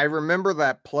 Like, I remember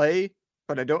that play,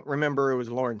 but I don't remember it was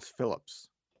Lawrence Phillips.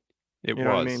 It was.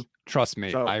 I mean? Trust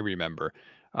me, so, I remember.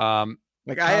 I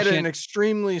had an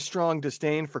extremely strong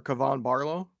disdain for Kevon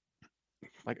Barlow.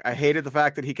 Like, I hated the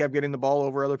fact that he kept getting the ball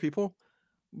over other people.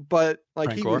 But, like,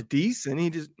 Frank was decent. He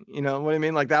just, you know what I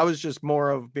mean? Like, that was just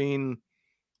more of being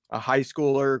a high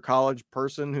schooler, college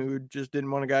person who just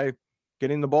didn't want a guy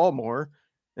getting the ball more.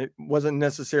 It wasn't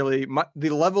necessarily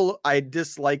the level I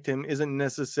disliked him isn't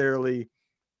necessarily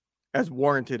as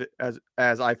warranted as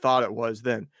I thought it was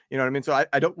then. You know what I mean? So I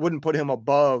wouldn't put him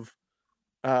above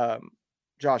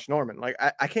Josh Norman. Like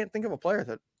I can't think of a player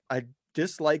that I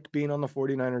disliked being on the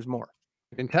 49ers more.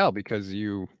 I can tell because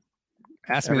you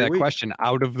asked me that question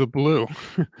out of the blue.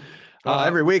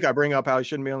 Every week I bring up how he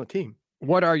shouldn't be on the team.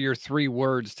 What are your 3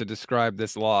 words to describe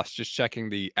this loss? Just checking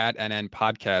the @NN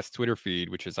podcast Twitter feed,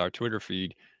 which is our Twitter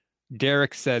feed.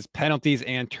 Derek says penalties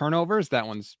and turnovers. That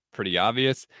one's pretty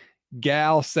obvious.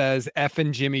 Gal says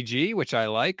effing Jimmy G, which I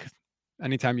like.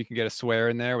 Anytime you can get a swear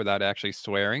in there without actually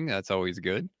swearing, that's always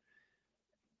good.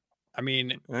 I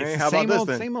mean, hey, how about this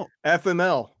then? Same old.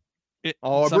 FML.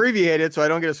 I'll abbreviate it so I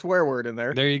don't get a swear word in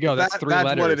there. There you go. That's 3 letters.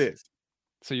 That's what it is.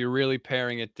 So you're really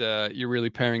paring it. You're really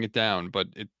paring it down, but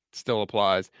it still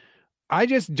applies. I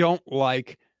just don't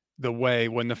like the way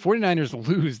when the 49ers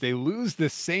lose, they lose the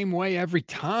same way every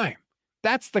time.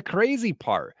 That's the crazy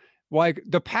part. Like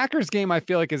the Packers game, I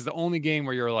feel like is the only game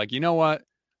where you're like, you know what?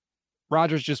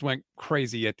 Rodgers just went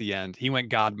crazy at the end. He went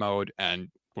God mode. And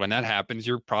when that happens,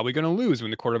 you're probably going to lose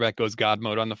when the quarterback goes God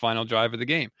mode on the final drive of the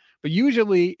game. But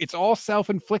usually it's all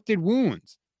self-inflicted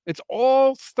wounds. It's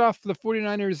all stuff the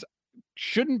 49ers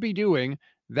shouldn't be doing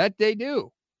that they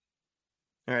do.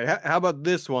 All right. How about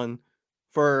this one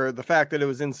for the fact that it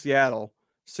was in Seattle?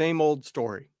 Same old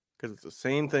story, because it's the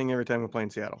same thing every time we play in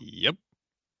Seattle. Yep.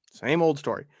 Same old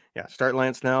story. Yeah. Start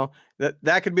Lance now.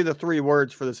 That could be the 3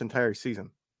 words for this entire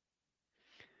season.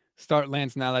 Start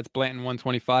Lance now. That's Blanton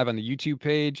 125 on the YouTube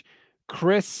page.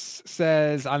 Chris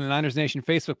says on the Niners Nation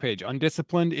Facebook page,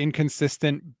 undisciplined,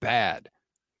 inconsistent, bad.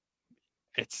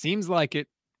 It seems like it.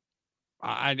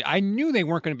 I knew they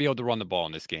weren't going to be able to run the ball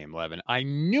in this game, Levin. I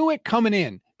knew it coming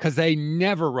in because they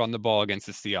never run the ball against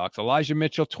the Seahawks. Elijah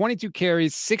Mitchell, 22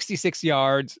 carries, 66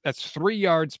 yards. That's 3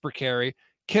 yards per carry.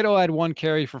 Kittle had 1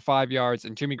 carry for 5 yards,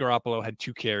 and Jimmy Garoppolo had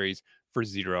 2 carries for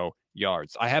 0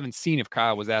 yards. I haven't seen if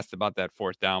Kyle was asked about that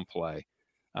 4th down play.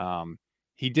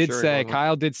 He did say,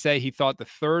 Kyle did say he thought the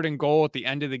 3rd and goal at the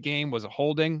end of the game was a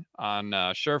holding on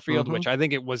Sherfield, which I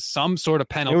think it was some sort of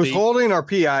penalty. It was holding or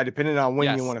PI, depending on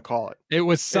when you want to call it. It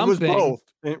was something. It was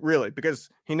both, really, because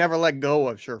he never let go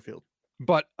of Sherfield.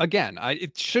 But again,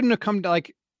 it shouldn't have come to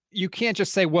like, you can't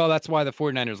just say, well, that's why the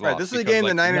 49ers lost. This is a game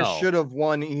the Niners should have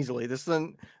won easily. This is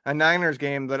a Niners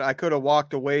game that I could have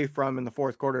walked away from in the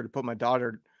 4th quarter to put my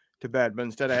daughter to bed, but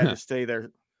instead I had to stay there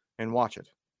and watch it.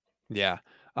 Yeah.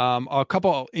 A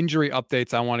couple injury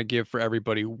updates I want to give for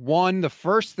everybody. One, the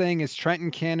first thing is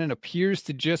Trenton Cannon appears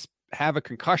to just have a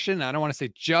concussion. I don't want to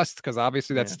say just because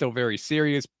obviously that's still very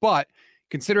serious, but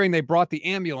considering they brought the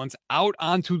ambulance out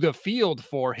onto the field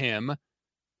for him,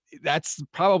 that's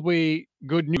probably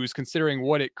good news considering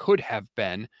what it could have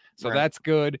been. So that's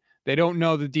good. They don't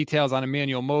know the details on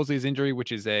Emmanuel Mosley's injury,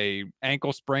 which is a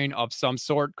ankle sprain of some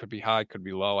sort. Could be high, could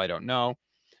be low. I don't know.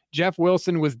 Jeff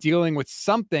Wilson was dealing with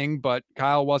something, but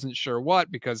Kyle wasn't sure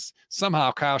what because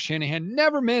somehow Kyle Shanahan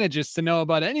never manages to know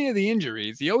about any of the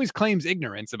injuries. He always claims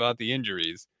ignorance about the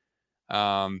injuries.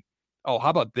 How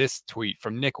about this tweet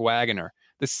from Nick Wagoner?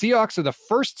 The Seahawks are the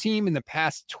first team in the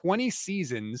past 20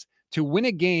 seasons to win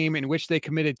a game in which they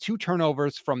committed 2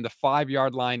 turnovers from the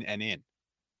 5-yard line and in.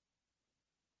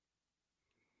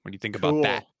 What do you think about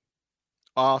that?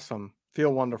 Awesome.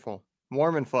 Feel wonderful.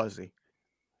 Warm and fuzzy.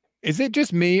 Is it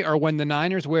just me, or when the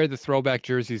Niners wear the throwback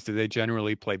jerseys, do they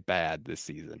generally play bad this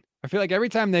season? I feel like every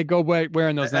time they go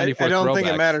wearing those 94 I don't think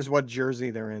it matters what jersey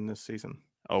they're in this season.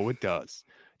 Oh, it does.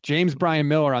 James Brian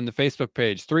Miller on the Facebook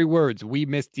page. 3 words. We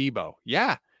miss Debo.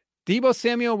 Yeah. Debo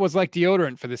Samuel was like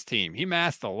deodorant for this team. He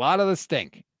masked a lot of the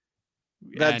stink.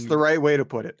 That's the right way to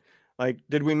put it. Like,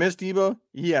 did we miss Debo?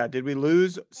 Yeah. Did we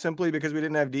lose simply because we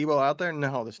didn't have Debo out there?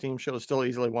 No, this team should have still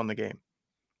easily won the game.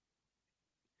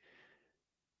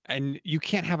 And you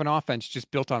can't have an offense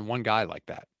just built on one guy like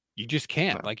that. You just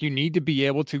can't. No. Like, you need to be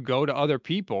able to go to other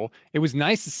people. It was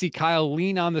nice to see Kyle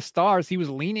lean on the stars. He was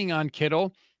leaning on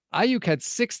Kittle. Ayuk had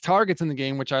 6 targets in the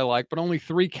game, which I like, but only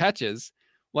 3 catches.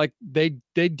 Like, they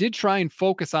did try and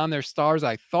focus on their stars,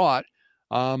 I thought.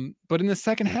 But in the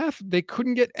second half, they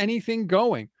couldn't get anything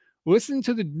going. Listen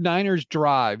to the Niners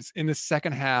drives in the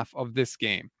second half of this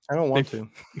game. I don't want to.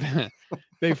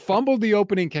 They fumbled the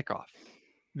opening kickoff.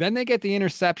 Then they get the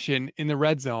interception in the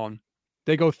red zone.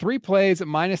 They go 3 plays at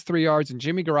 -3 yards, and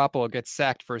Jimmy Garoppolo gets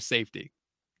sacked for a safety.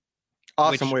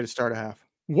 Awesome way to start a half.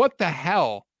 What the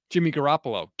hell, Jimmy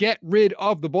Garoppolo? Get rid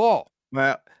of the ball.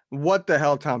 Well, what the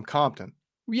hell, Tom Compton?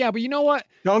 Yeah, but you know what?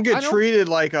 Don't get treated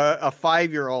like a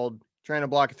 5-year-old trying to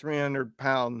block a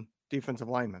 300-pound defensive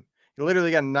lineman. He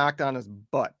literally got knocked on his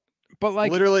butt. But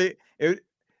like, literally,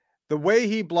 the way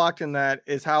he blocked in that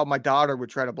is how my daughter would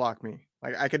try to block me.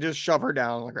 Like, I could just shove her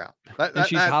down on the ground. And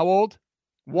she's how old?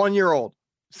 1 year old.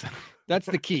 That's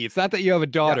the key. It's not that you have a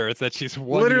daughter. It's that she's 1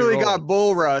 year old. Literally got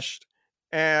bull rushed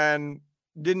and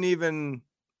didn't even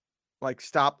like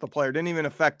stop the player. Didn't even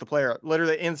affect the player.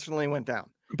 Literally instantly went down.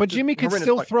 But Jimmy could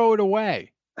still throw it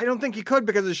away. I don't think he could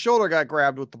because his shoulder got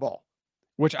grabbed with the ball.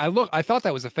 Which I thought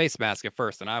that was a face mask at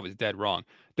first, and I was dead wrong.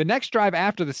 The next drive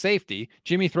after the safety,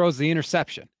 Jimmy throws the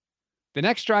interception. The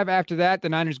next drive after that, the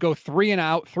Niners go 3 and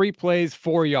out, 3 plays,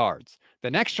 4 yards. The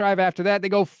next drive after that, they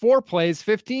go 4 plays,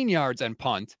 15 yards and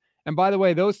punt. And by the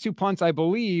way, those 2 punts, I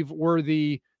believe, were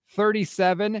the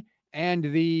 37 and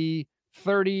the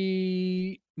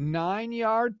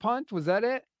 39-yard punt. Was that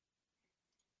it?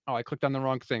 Oh, I clicked on the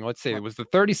wrong thing. Let's see. It was the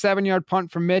 37-yard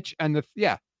punt from Mitch and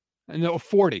no,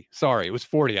 40. Sorry, it was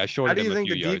 40. I shorted him a few yards. How do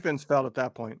you think the defense felt at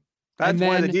that point? That's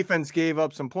why the defense gave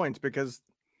up some points, because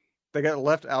they got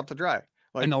left out to dry.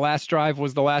 Like, and the last drive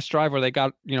was the last drive where they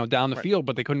got, down the field,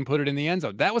 but they couldn't put it in the end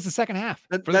zone. That was the second half.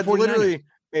 That's literally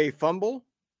a fumble,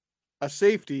 a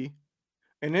safety,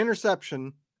 an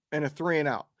interception, and a 3 and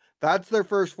out. That's their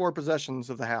first 4 possessions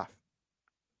of the half.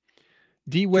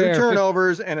 2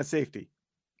 turnovers and a safety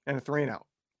and a 3 and out.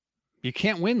 You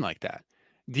can't win like that.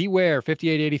 D-Ware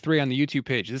 5883 on the YouTube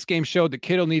page. This game showed that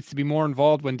Kittle needs to be more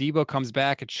involved when Debo comes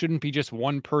back. It shouldn't be just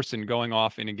one person going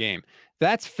off in a game.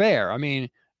 That's fair. I mean,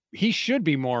 he should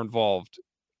be more involved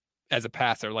as a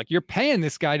passer. Like, you're paying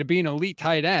this guy to be an elite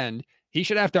tight end. He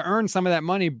should have to earn some of that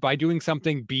money by doing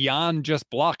something beyond just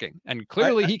blocking. And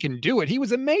clearly he can do it. He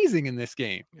was amazing in this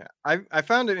game. Yeah, I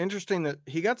found it interesting that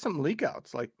he got some leak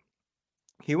outs. Like,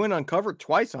 he went uncovered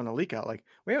twice on a leak out. Like,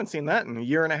 we haven't seen that in a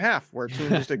year and a half where a team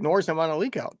just ignores him on a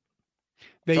leak out.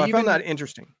 I found that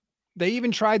interesting. They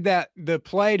even tried the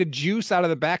play to Juice out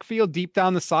of the backfield deep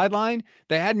down the sideline.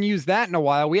 They hadn't used that in a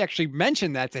while. We actually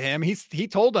mentioned that to him. He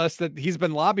told us that he's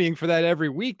been lobbying for that every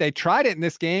week. They tried it in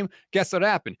this game. Guess what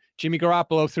happened? Jimmy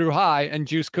Garoppolo threw high and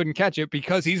Juice couldn't catch it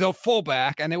because he's a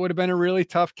fullback, and it would have been a really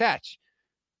tough catch.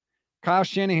 Kyle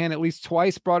Shanahan at least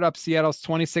twice brought up Seattle's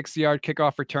 26-yard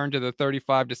kickoff return to the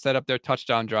 35 to set up their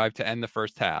touchdown drive to end the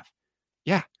first half.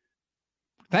 Yeah.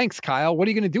 Thanks, Kyle. What are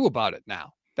you going to do about it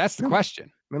now? That's the question.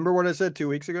 Remember what I said 2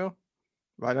 weeks ago?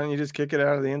 Why don't you just kick it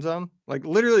out of the end zone? Like,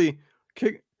 literally,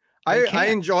 I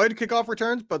enjoyed kickoff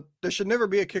returns, but there should never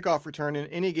be a kickoff return in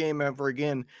any game ever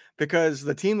again, because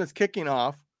the team that's kicking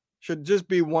off should just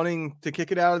be wanting to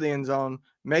kick it out of the end zone,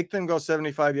 make them go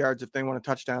 75 yards if they want a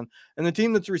touchdown. And the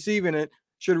team that's receiving it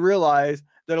should realize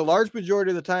that a large majority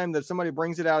of the time that somebody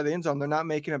brings it out of the end zone, they're not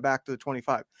making it back to the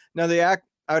 25. Now,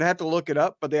 I would have to look it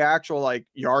up, but the actual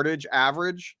yardage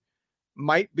average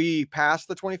might be past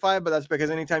the 25, but that's because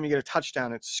anytime you get a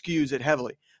touchdown, it skews it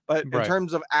heavily. But in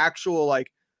terms of actual,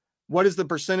 what is the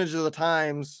percentage of the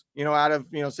times, out of,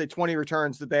 say 20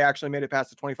 returns that they actually made it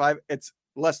past the 25, it's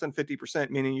less than 50%,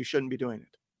 meaning you shouldn't be doing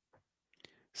it.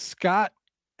 Scott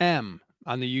M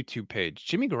on the YouTube page.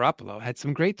 Jimmy Garoppolo had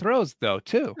some great throws, though,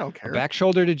 too. I don't care. A back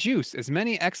shoulder to Juice. As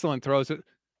many excellent throws.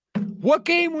 What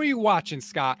game were you watching,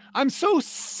 Scott? I'm so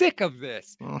sick of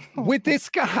this with this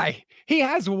guy. He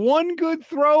has one good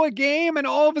throw a game, and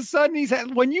all of a sudden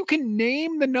when you can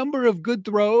name the number of good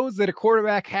throws that a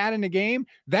quarterback had in a game,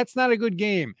 that's not a good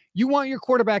game. You want your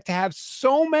quarterback to have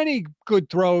so many good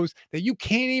throws that you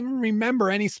can't even remember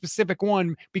any specific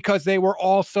one because they were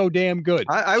all so damn good.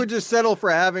 I would just settle for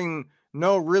having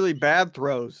no really bad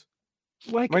throws.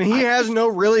 When he has no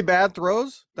really bad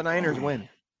throws, the Niners win.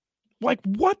 Like,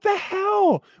 what the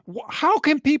hell? How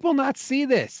can people not see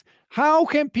this? How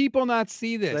can people not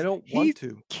see this? They don't want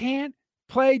to. Can't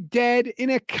play dead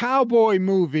in a cowboy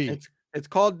movie. It's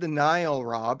called denial,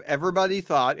 Rob. Everybody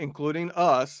thought, including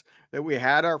us, that we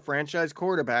had our franchise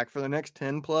quarterback for the next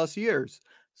 10 plus years.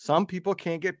 Some people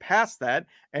can't get past that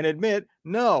and admit,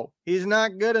 no, he's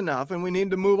not good enough and we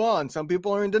need to move on. Some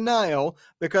people are in denial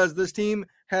because this team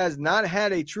has not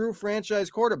had a true franchise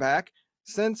quarterback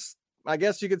since, I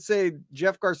guess you could say,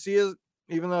 Jeff Garcia,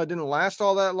 even though it didn't last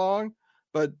all that long,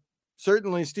 but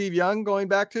certainly Steve Young going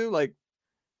back to, like,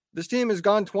 this team has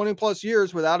gone 20 plus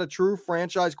years without a true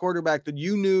franchise quarterback that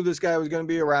you knew this guy was going to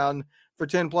be around for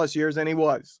 10 plus years, and he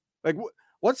was. Like,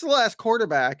 what's the last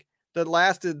quarterback that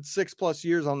lasted 6+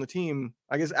 years on the team?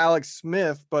 I guess Alex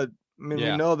Smith, but I mean,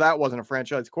 we know that wasn't a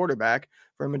franchise quarterback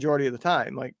for a majority of the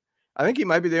time. Like, I think he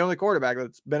might be the only quarterback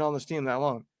that's been on this team that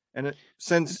long, and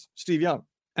since Steve Young.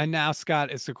 And now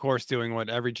Scott is, of course, doing what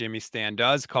every Jimmy stan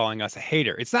does, calling us a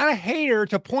hater. It's not a hater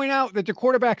to point out that the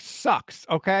quarterback sucks,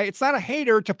 okay? It's not a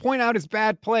hater to point out his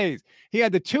bad plays. He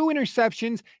had the 2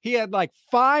 interceptions. He had like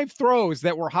 5 throws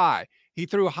that were high. He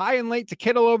threw high and late to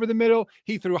Kittle over the middle.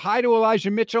 He threw high to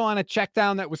Elijah Mitchell on a check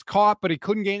down that was caught, but he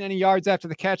couldn't gain any yards after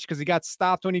the catch because he got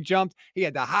stopped when he jumped. He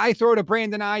had the high throw to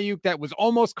Brandon Ayuk that was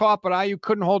almost caught, but Ayuk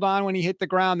couldn't hold on when he hit the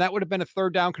ground. That would have been a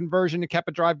 3rd down conversion to keep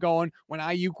a drive going when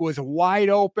Ayuk was wide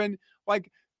open.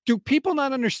 Like, do people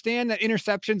not understand that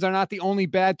interceptions are not the only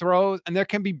bad throws, and there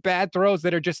can be bad throws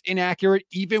that are just inaccurate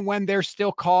even when they're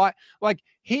still caught? Like,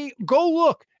 go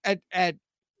look at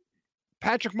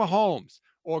Patrick Mahomes,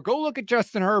 or go look at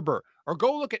Justin Herbert, or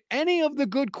go look at any of the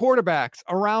good quarterbacks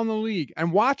around the league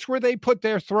and watch where they put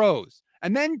their throws.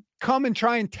 And then come and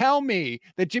try and tell me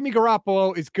that Jimmy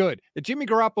Garoppolo is good, that Jimmy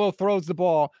Garoppolo throws the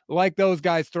ball like those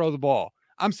guys throw the ball.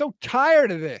 I'm so tired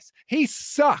of this. He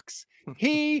sucks.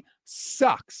 He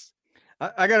sucks.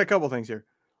 I got a couple things here.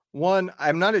 One,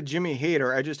 I'm not a Jimmy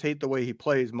hater. I just hate the way he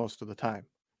plays most of the time.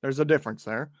 There's a difference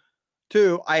there.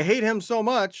 2, I hate him so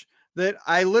much that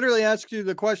I literally asked you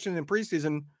the question in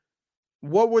preseason,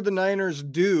 what would the Niners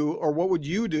do, or what would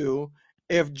you do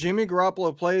if Jimmy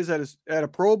Garoppolo plays at a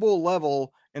Pro Bowl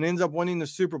level and ends up winning the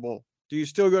Super Bowl? Do you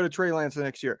still go to Trey Lance the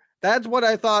next year? That's what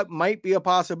I thought might be a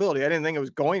possibility. I didn't think it was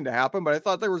going to happen, but I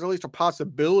thought there was at least a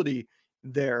possibility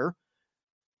there.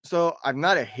 So I'm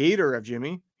not a hater of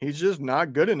Jimmy. He's just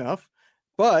not good enough.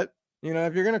 But,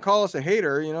 if you're going to call us a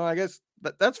hater, I guess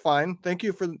that's fine. Thank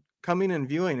you for coming and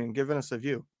viewing and giving us a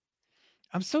view.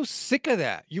 I'm so sick of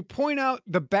that. You point out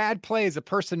the bad plays a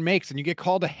person makes and you get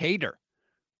called a hater.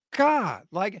 God,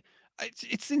 like,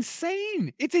 it's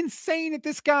insane. It's insane that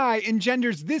this guy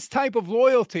engenders this type of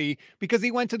loyalty because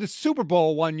he went to the Super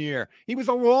Bowl one year. He was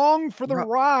along for the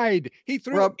ride. He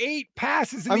threw 8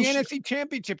 passes in the NFC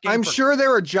Championship game. I'm sure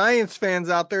there are Giants fans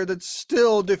out there that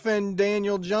still defend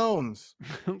Daniel Jones.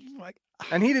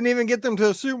 And he didn't even get them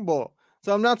to a Super Bowl.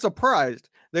 So I'm not surprised.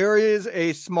 There is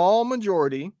a small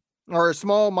majority or a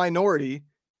small minority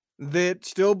that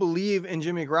still believe in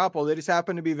Jimmy Garoppolo. They just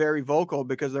happen to be very vocal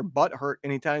because their butt hurt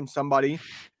anytime somebody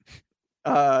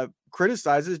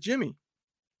criticizes Jimmy.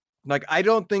 Like, I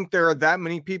don't think there are that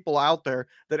many people out there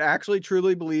that actually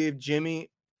truly believe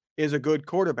Jimmy is a good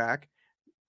quarterback.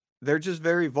 They're just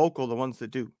very vocal, the ones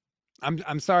that do.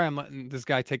 I'm sorry I'm letting this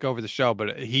guy take over the show,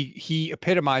 but he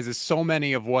epitomizes so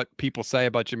many of what people say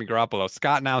about Jimmy Garoppolo.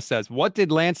 Scott now says, what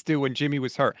did Lance do when Jimmy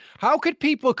was hurt? How could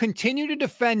people continue to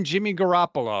defend Jimmy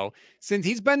Garoppolo since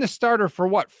he's been the starter for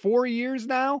 4 years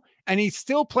now? And he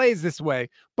still plays this way,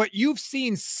 but you've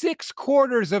seen 6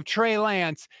 quarters of Trey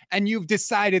Lance and you've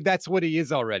decided that's what he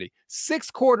is already.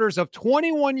 6 quarters of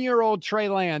 21-year-old Trey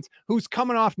Lance, who's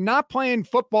coming off not playing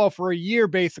football for a year,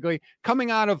 basically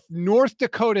coming out of North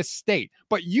Dakota State.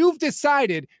 But you've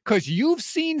decided, because you've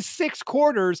seen 6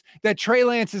 quarters, that Trey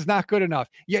Lance is not good enough.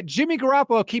 Yet Jimmy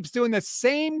Garoppolo keeps doing the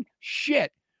same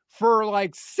shit for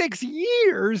like 6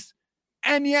 years.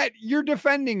 And yet you're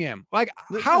defending him. Like,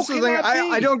 how can that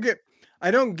be? I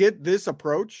don't get this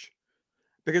approach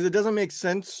because it doesn't make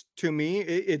sense to me.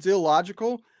 It's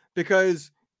illogical because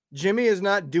Jimmy is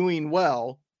not doing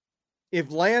well.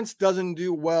 If Lance doesn't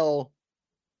do well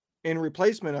in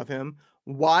replacement of him,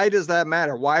 why does that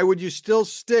matter? Why would you still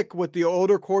stick with the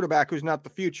older quarterback who's not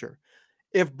the future?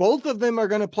 If both of them are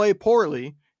going to play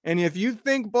poorly, and if you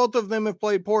think both of them have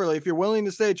played poorly, if you're willing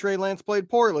to say Trey Lance played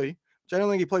poorly, I don't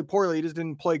think he played poorly. He just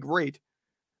didn't play great.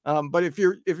 But if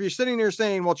you're sitting there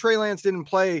saying, well, Trey Lance didn't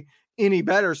play any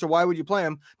better, so why would you play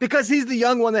him? Because he's the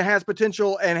young one that has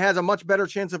potential and has a much better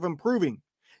chance of improving.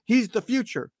 He's the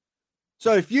future.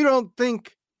 So if you don't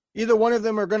think either one of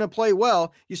them are going to play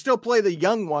well, you still play the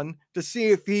young one to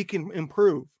see if he can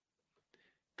improve.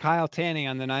 Kyle Tanning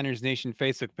on the Niners Nation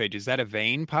Facebook page. Is that a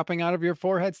vein popping out of your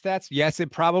forehead stats? Yes,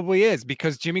 it probably is,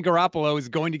 because Jimmy Garoppolo is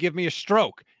going to give me a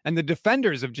stroke. And the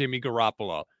defenders of Jimmy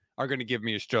Garoppolo are going to give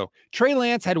me a stroke. Trey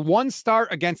Lance had one start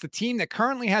against the team that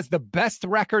currently has the best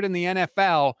record in the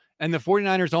NFL, and the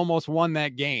 49ers almost won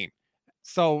that game.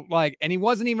 So, and he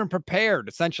wasn't even prepared,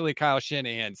 essentially, Kyle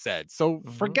Shanahan said. So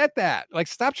forget that.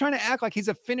 Stop trying to act like he's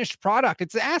a finished product.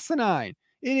 It's asinine.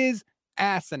 It is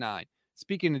asinine.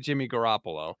 Speaking of Jimmy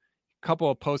Garoppolo, a couple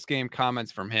of post-game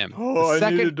comments from him. I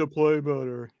needed to play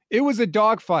better. It was a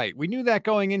dogfight. We knew that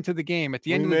going into the game. At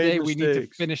the end of the day, we need to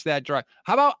finish that drive.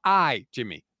 How about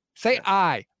Jimmy? Say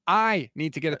yes. I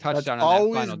need to get a touchdown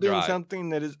on that final drive. That's always been something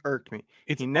that has irked me.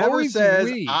 He never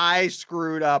says, I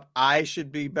screwed up. I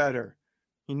should be better.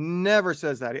 He never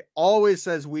says that. He always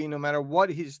says we, no matter what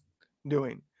he's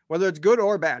doing, whether it's good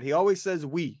or bad. He always says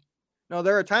we. No,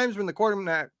 there are times when the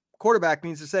quarterback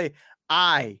needs to say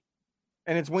I,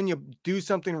 and it's when you do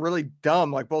something really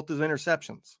dumb, like both those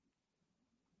interceptions.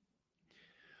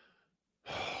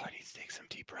 I need to take some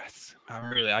deep breaths.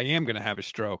 I am going to have a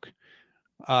stroke.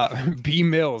 B.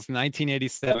 Mills,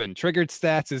 1987. Triggered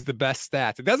stats is the best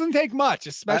stats. It doesn't take much,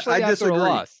 especially after a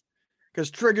loss. Because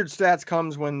triggered stats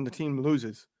comes when the team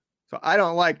loses. So I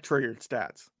don't like triggered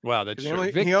stats. Wow, that's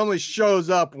true. He only shows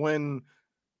up when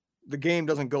the game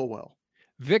doesn't go well.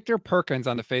 Victor Perkins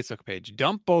on the Facebook page.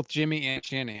 Dump both Jimmy and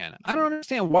Shanahan. I don't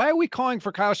understand. Why are we calling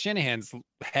for Kyle Shanahan's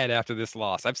head after this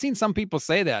loss? I've seen some people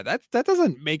say that. That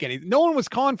doesn't make any. No one was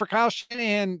calling for Kyle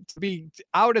Shanahan to be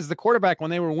out as the quarterback when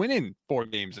they were winning 4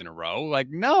 games in a row.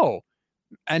 No.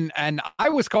 And I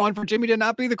was calling for Jimmy to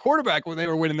not be the quarterback when they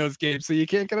were winning those games. So you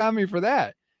can't get on me for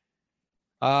that.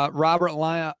 Robert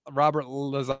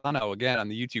Lozano again on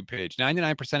the YouTube page.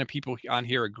 99% of people on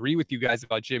here agree with you guys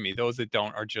about Jimmy. Those that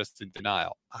don't are just in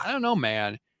denial. I don't know,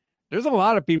 man. There's a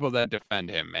lot of people that defend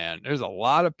him, man. There's a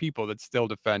lot of people that still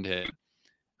defend him.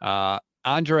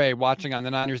 Andre watching on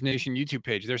the Niners Nation YouTube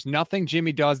page. There's nothing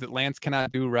Jimmy does that Lance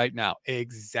cannot do right now.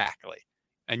 Exactly.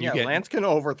 And Lance can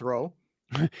overthrow.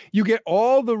 You get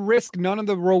all the risk, none of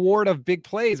the reward of big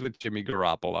plays with Jimmy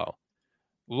Garoppolo.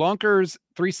 Lunkers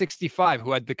 365,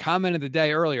 who had the comment of the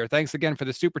day earlier. Thanks again for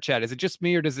the super chat. Is it just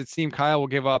me, or does it seem Kyle will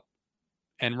give up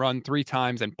and run 3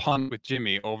 times and punt with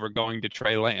Jimmy over going to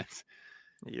Trey Lance?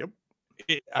 Yep.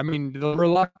 The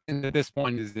reluctance at this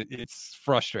point it's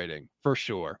frustrating for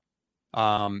sure.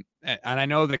 And I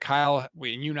know that Kyle,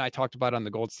 you and I talked about on the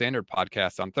Gold Standard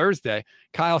podcast on Thursday,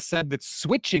 Kyle said that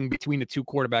switching between the two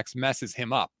quarterbacks messes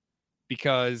him up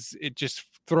because it just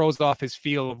throws off his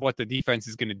feel of what the defense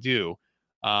is going to do.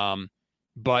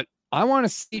 But I want to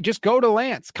see, just go to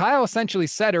Lance. Kyle essentially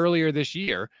said earlier this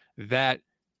year that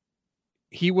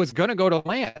he was going to go to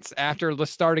Lance after the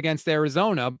start against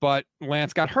Arizona, but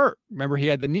Lance got hurt. Remember, he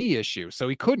had the knee issue, so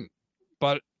he couldn't.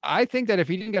 But I think that if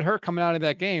he didn't get hurt coming out of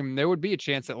that game, there would be a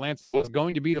chance that Lance was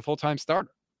going to be the full-time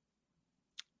starter.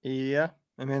 Yeah.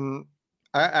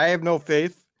 I have no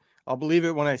faith. I'll believe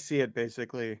it when I see it,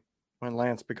 basically, when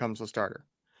Lance becomes the starter.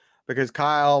 Because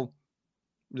Kyle,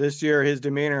 this year, his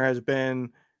demeanor has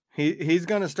been, he's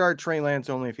going to start Trey Lance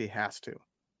only if he has to.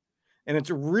 And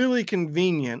it's really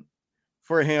convenient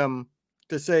for him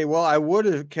to say, well, I would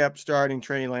have kept starting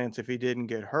Trey Lance if he didn't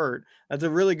get hurt. That's a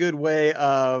really good way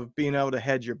of being able to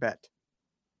hedge your bet.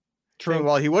 True. Saying,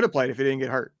 well, he would have played if he didn't get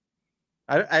hurt.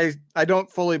 I don't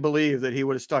fully believe that he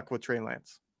would have stuck with Trey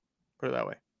Lance. Put it that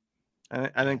way.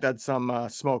 I think that's some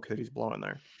smoke that he's blowing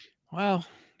there. Well,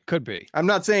 could be. I'm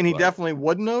not saying he definitely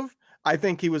wouldn't have. I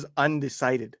think he was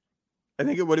undecided. I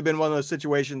think it would have been one of those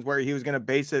situations where he was going to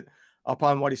base it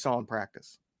upon what he saw in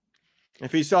practice.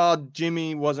 If he saw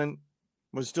Jimmy was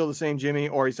still the same Jimmy,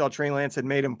 or he saw Trey Lance had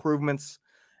made improvements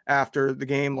after the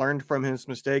game, learned from his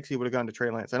mistakes, he would have gone to Trey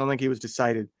Lance. I don't think he was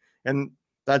decided. And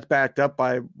that's backed up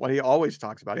by what he always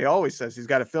talks about. He always says he's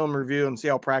got a film review and see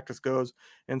how practice goes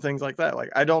and things like that.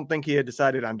 I don't think he had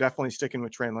decided, I'm definitely sticking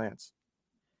with Trey Lance.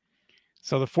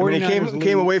 So the 49ers he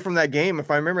came away from that game. If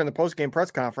I remember in the post-game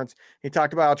press conference, he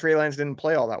talked about how Trey Lance didn't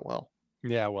play all that well.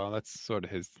 Yeah, well, that's sort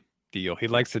of his deal. He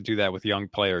likes to do that with young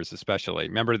players, especially.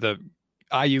 Remember the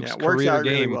Ayuk's career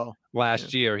game really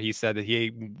last year? He said that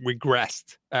he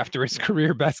regressed after his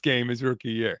career best game his rookie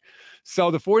year. So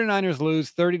the 49ers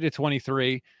lose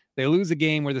 30-23. They lose a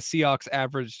game where the Seahawks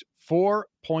averaged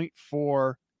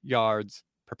 4.4 yards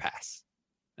per pass,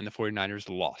 and the 49ers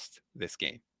lost this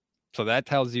game. So that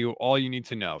tells you all you need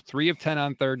to know. 3 of 10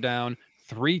 on third down,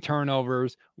 3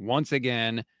 turnovers. Once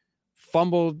again,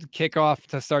 fumbled kickoff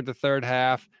to start the third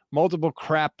half, multiple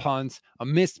crap punts, a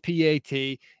missed PAT.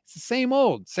 It's the same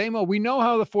old. We know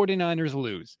how the 49ers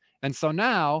lose. And so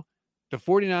now the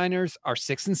 49ers are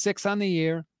 6-6 on the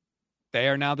year. They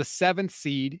are now the 7th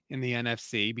seed in the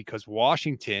NFC because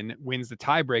Washington wins the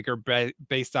tiebreaker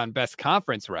based on best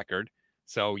conference record.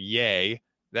 So yay.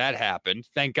 that happened.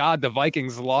 Thank God the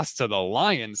Vikings lost to the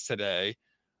Lions today.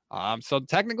 So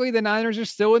technically the Niners are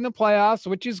still in the playoffs,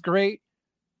 which is great,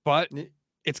 but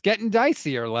it's getting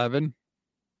dicier, Levin.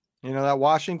 You know, that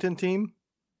Washington team,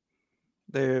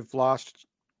 they've lost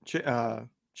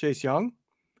Chase Young.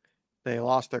 They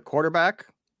lost their quarterback.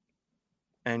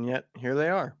 And yet here they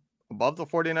are, above the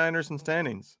 49ers in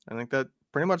standings. I think that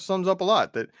pretty much sums up a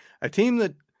lot. That a team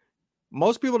that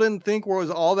most people didn't think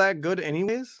was all that good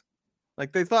anyways.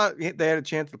 Like they thought they had a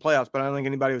chance at the playoffs, but I don't think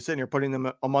anybody was sitting here putting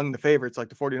them among the favorites like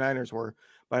the 49ers were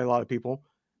by a lot of people.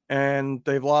 And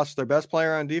they've lost their best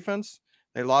player on defense.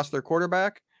 They lost their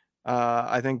quarterback.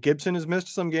 I think Gibson has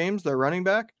missed some games, their running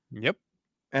back. Yep.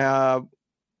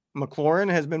 McLaurin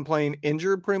has been playing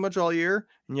injured pretty much all year,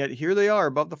 and yet here they are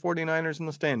above the 49ers in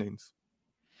the standings.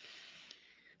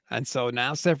 And so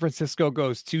now San Francisco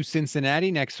goes to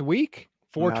Cincinnati next week,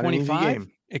 4:25.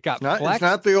 It got flexed. It's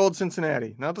not the old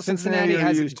Cincinnati. Not the Cincinnati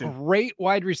has used to. Great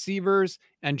wide receivers,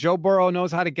 and Joe Burrow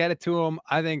knows how to get it to him.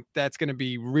 I think that's going to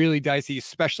be really dicey,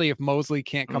 especially if Mosley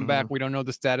can't come back. We don't know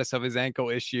the status of his ankle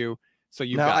issue. So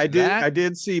I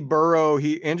did see Burrow.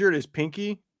 He injured his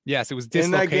pinky. Yes, it was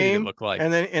dislocated. In that game, it looked like,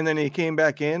 and then he came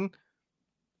back in.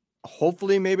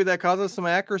 Hopefully, maybe that causes some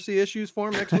accuracy issues for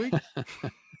him next week.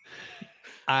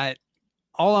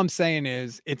 All I'm saying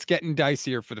is it's getting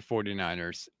dicier for the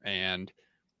 49ers, and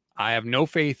I have no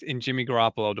faith in Jimmy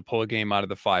Garoppolo to pull a game out of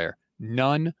the fire.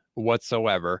 None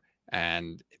whatsoever.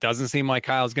 And it doesn't seem like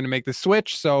Kyle's going to make the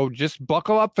switch. So just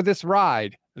buckle up for this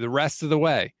ride the rest of the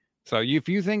way. So if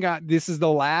you think this is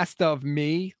the last of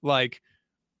me, like,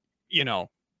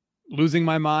 losing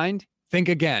my mind, think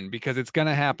again, because it's going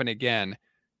to happen again.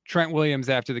 Trent Williams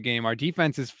after the game, our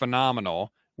defense is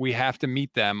phenomenal. We have to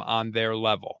meet them on their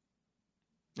level.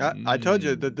 I told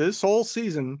you that this whole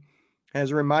season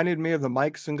has reminded me of the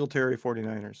Mike Singletary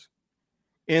 49ers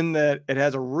in that it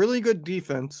has a really good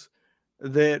defense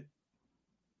that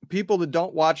people that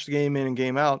don't watch the game in and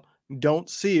game out don't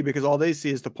see, because all they see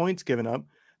is the points given up.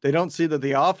 They don't see that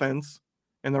the offense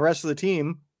and the rest of the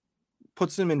team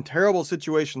puts them in terrible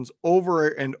situations over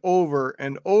and over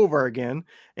and over again.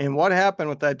 And what happened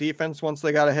with that defense once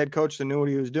they got a head coach that knew what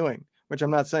he was doing, which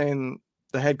I'm not saying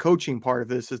the head coaching part of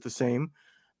this is the same,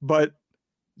 but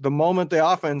the moment the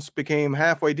offense became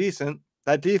halfway decent,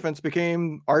 that defense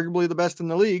became arguably the best in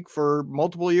the league for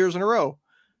multiple years in a row.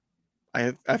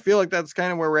 I feel like that's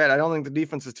kind of where we're at. I don't think the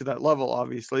defense is to that level,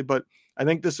 obviously, but I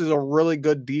think this is a really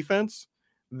good defense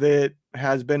that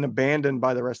has been abandoned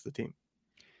by the rest of the team.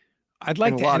 I'd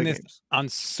like to end this on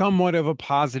somewhat of a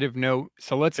positive note.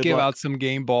 So let's give out some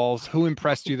game balls. Who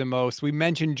impressed you the most? We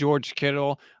mentioned George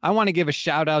Kittle. I want to give a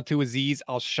shout out to Azeez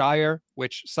Al-Shire,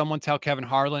 which someone tell Kevin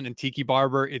Harlan and Tiki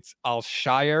Barber it's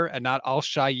Al-Shire and not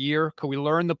Al-Shire. Could we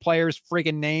learn the players'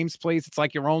 friggin' names, please? It's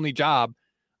like your only job.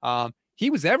 He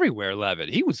was everywhere, Levitt.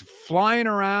 He was flying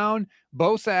around.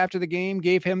 Bosa after the game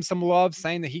gave him some love,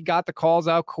 saying that he got the calls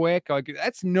out quick. Like,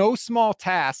 that's no small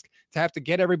task to have to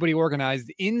get everybody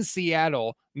organized in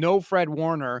Seattle. No Fred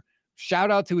Warner.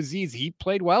 Shout out to Azeez. He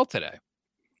played well today.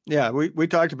 Yeah, we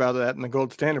talked about that in the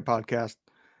Gold Standard podcast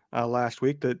last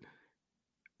week,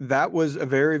 that was a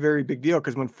very, very big deal,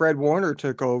 because when Fred Warner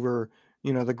took over,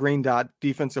 the green dot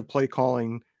defensive play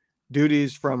calling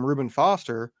duties from Reuben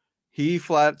Foster, he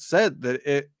flat said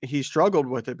that he struggled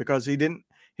with it because he didn't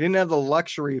have the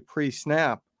luxury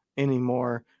pre-snap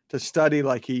anymore to study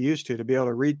like he used to be able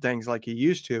to read things like he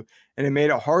used to. And it made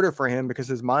it harder for him because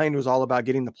his mind was all about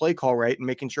getting the play call right and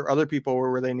making sure other people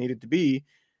were where they needed to be.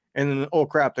 And then, oh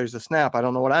crap, there's a snap. I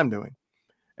don't know what I'm doing.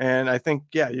 And I think,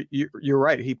 yeah, you're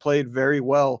right. He played very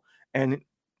well. And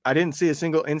I didn't see a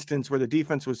single instance where the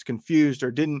defense was confused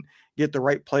or didn't get the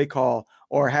right play call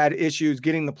or had issues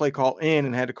getting the play call in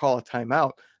and had to call a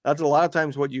timeout. That's a lot of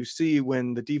times what you see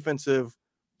when the defensive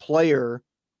player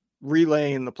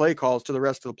relaying the play calls to the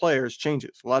rest of the players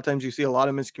changes. A lot of times you see a lot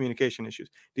of miscommunication issues.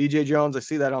 DJ Jones, I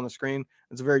see that on the screen.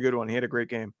 It's a very good one. He had a great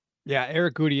game. Yeah,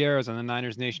 Eric Gutierrez on the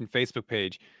Niners Nation Facebook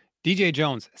page. DJ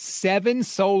Jones, 7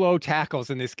 solo tackles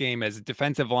in this game as a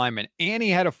defensive lineman, and he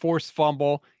had a forced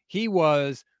fumble. He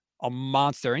was a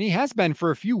monster, and he has been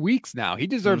for a few weeks now. He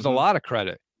deserves a lot of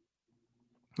credit.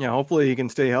 Yeah, hopefully he can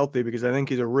stay healthy, because I think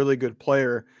he's a really good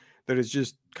player that has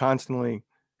just constantly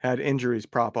had injuries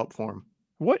prop up for him.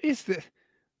 What is the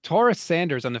Taurus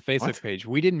Sanders on the Facebook page?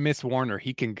 We didn't miss Warner.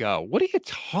 He can go. What are you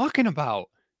talking about?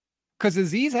 Because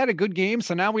Azeez had a good game,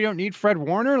 so now we don't need Fred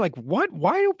Warner? Like, what?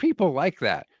 Why do people like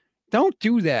that? Don't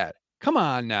do that. Come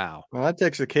on now. Well, that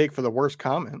takes the cake for the worst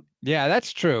comment. Yeah,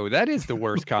 that's true. That is the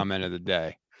worst comment of the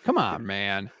day. Come on,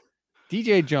 man.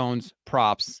 DJ Jones,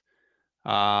 props.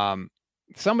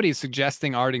 somebody's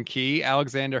suggesting Arden Key,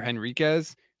 Alexander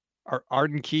Henriquez, or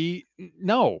Arden Key.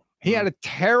 No, he had a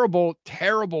terrible,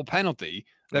 terrible penalty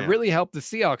that really helped the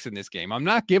Seahawks in this game. I'm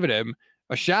not giving him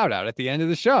a shout out at the end of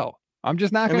the show. I'm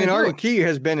just not going to. Arden Key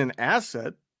has been an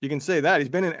asset. You can say that he's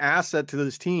been an asset to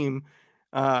this team,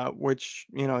 which,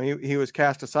 he was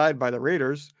cast aside by the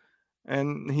Raiders,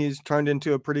 and he's turned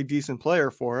into a pretty decent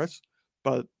player for us.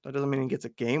 But that doesn't mean he gets a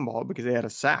game ball because he had a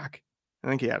sack. I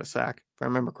think he had a sack, if I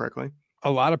remember correctly.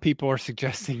 A lot of people are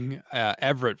suggesting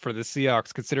Everett for the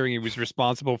Seahawks, considering he was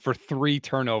responsible for 3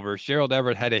 turnovers. Gerald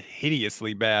Everett had a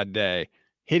hideously bad day.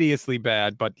 Hideously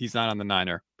bad, but he's not on the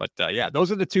Niner. But yeah,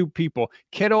 those are the 2 people.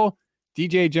 Kittle,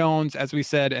 DJ Jones, as we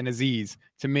said, and Aziz,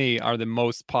 to me, are the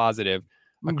most positive.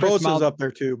 Bosa's up there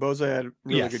too. Bosa had a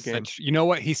really good game. You know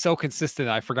what? He's so consistent.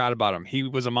 I forgot about him. He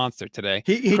was a monster today.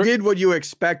 He did what you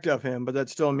expect of him, but that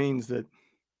still means that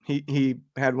he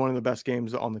had one of the best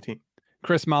games on the team.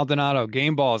 Chris Maldonado,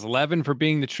 game balls, 11 for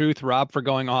being the truth, Rob for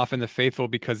going off in the faithful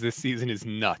because this season is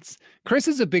nuts. Chris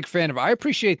is a big fan of. I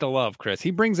appreciate the love, Chris.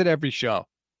 He brings it every show.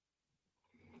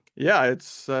 Yeah,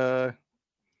 it's kind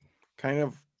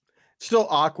of still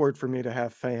awkward for me to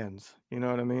have fans. You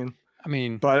know what I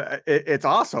mean? But it's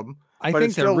awesome. I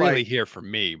think they're really here for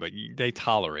me, but they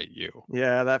tolerate you.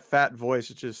 Yeah, that fat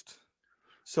voice is just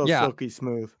so silky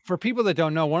smooth. For people that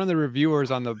don't know, one of the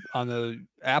reviewers on the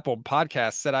Apple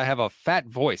podcast said I have a fat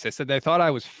voice. I said they thought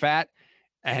I was fat,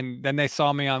 and then they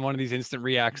saw me on one of these instant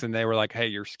reacts, and they were like, "Hey,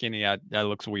 you're skinny. That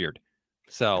looks weird."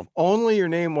 So if only your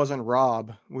name wasn't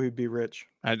Rob, we'd be rich.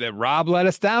 Rob let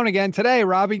us down again today.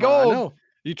 Robbie Gold.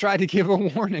 You tried to give a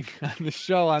warning on the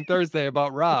show on Thursday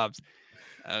about Rob's.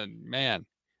 Man,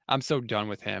 I'm so done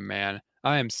with him, man.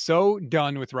 I am so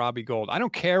done with Robbie Gold. I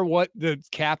don't care what the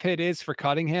cap hit is for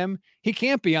cutting him. He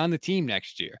can't be on the team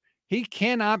next year. He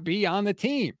cannot be on the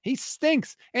team. He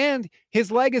stinks. And his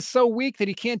leg is so weak that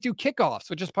he can't do kickoffs,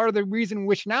 which is part of the reason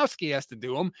Wishnowsky has to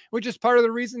do them, which is part of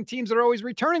the reason teams are always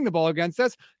returning the ball against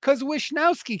us, because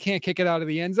Wishnowsky can't kick it out of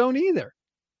the end zone either.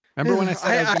 Remember when I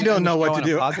said I don't know what to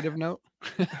do? Positive note.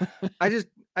 I just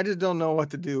don't know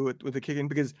what to do with the kicking,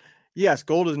 because yes,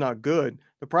 Gold is not good.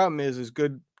 The problem is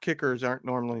good kickers aren't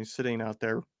normally sitting out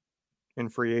there in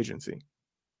free agency,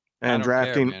 and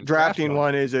drafting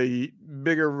one is a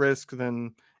bigger risk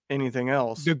than anything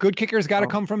else. The good kickers got to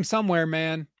come from somewhere,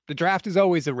 man. The draft is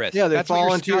always a risk. Yeah, they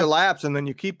fall into your laps, and then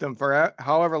you keep them for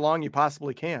however long you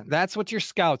possibly can. That's what your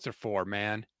scouts are for,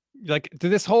 man. Like, to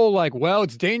this whole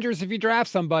it's dangerous if you draft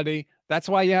somebody. That's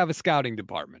why you have a scouting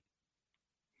department.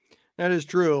 That is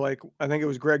true. Like, I think it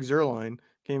was Greg Zuerlein,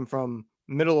 came from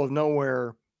middle of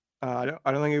nowhere. I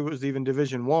don't think it was even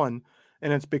Division I,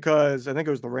 and it's because I think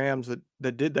it was the Rams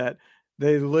that did that.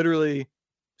 They literally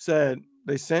said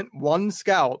they sent one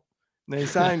scout. They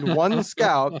signed one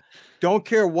scout. Don't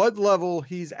care what level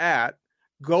he's at.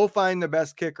 Go find the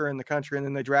best kicker in the country, and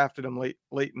then they drafted him late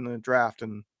in the draft,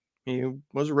 and he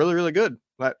was really, really good.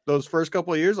 Those first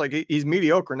couple of years, he's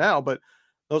mediocre now, but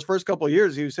those first couple of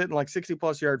years, he was hitting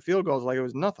 60+ yard field goals like it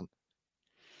was nothing.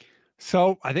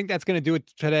 So I think that's going to do it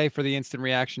today for the Instant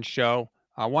Reaction Show.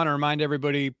 I want to remind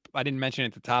everybody, I didn't mention it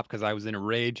at the top because I was in a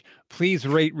rage. Please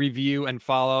rate, review, and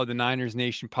follow the Niners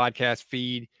Nation podcast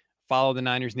feed. Follow the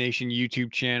Niners Nation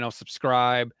YouTube channel.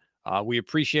 Subscribe. We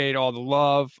appreciate all the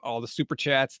love, all the super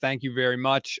chats. Thank you very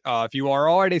much. If you are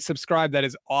already subscribed, that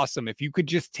is awesome. If you could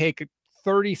just take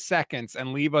 30 seconds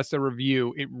and leave us a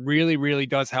review, it really, really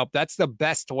does help. That's the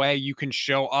best way you can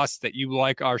show us that you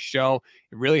like our show.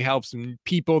 It really helps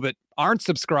people that aren't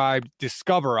subscribed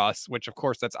discover us, which of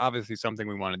course, that's obviously something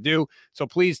we want to do. So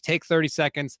please take 30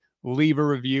 seconds, leave a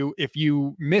review. If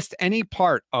you missed any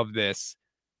part of this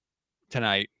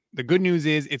tonight, the good news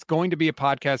is it's going to be a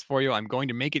podcast for you. I'm going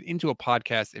to make it into a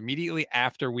podcast immediately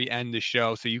after we end the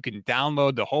show. So you can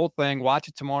download the whole thing, watch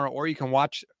it tomorrow, or you can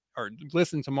watch or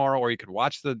listen tomorrow, or you could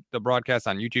watch the broadcast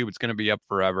on YouTube. It's going to be up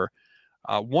forever.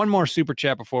 One more super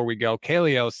chat before we go.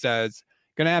 Kaleo says,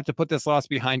 going to have to put this loss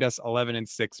behind us,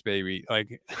 11-6, baby.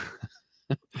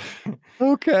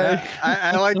 Okay.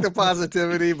 I like the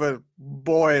positivity, but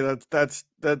boy, that's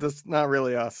not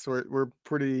really us. We're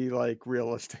pretty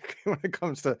realistic when it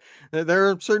comes to, there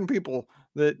are certain people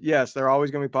that, yes, they're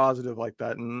always going to be positive like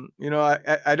that. And,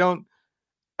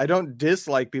 I don't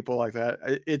dislike people like that.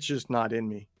 It's just not in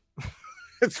me.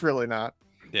 It's really not.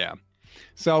 Yeah.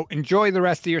 So enjoy the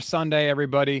rest of your Sunday,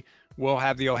 everybody. We'll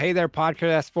have the Oh Hey There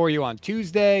podcast for you on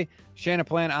Tuesday.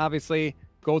 Shanaplan, obviously,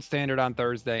 Gold Standard on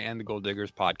Thursday, and the Gold Diggers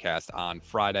podcast on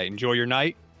Friday. Enjoy your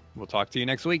night. We'll talk to you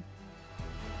next week.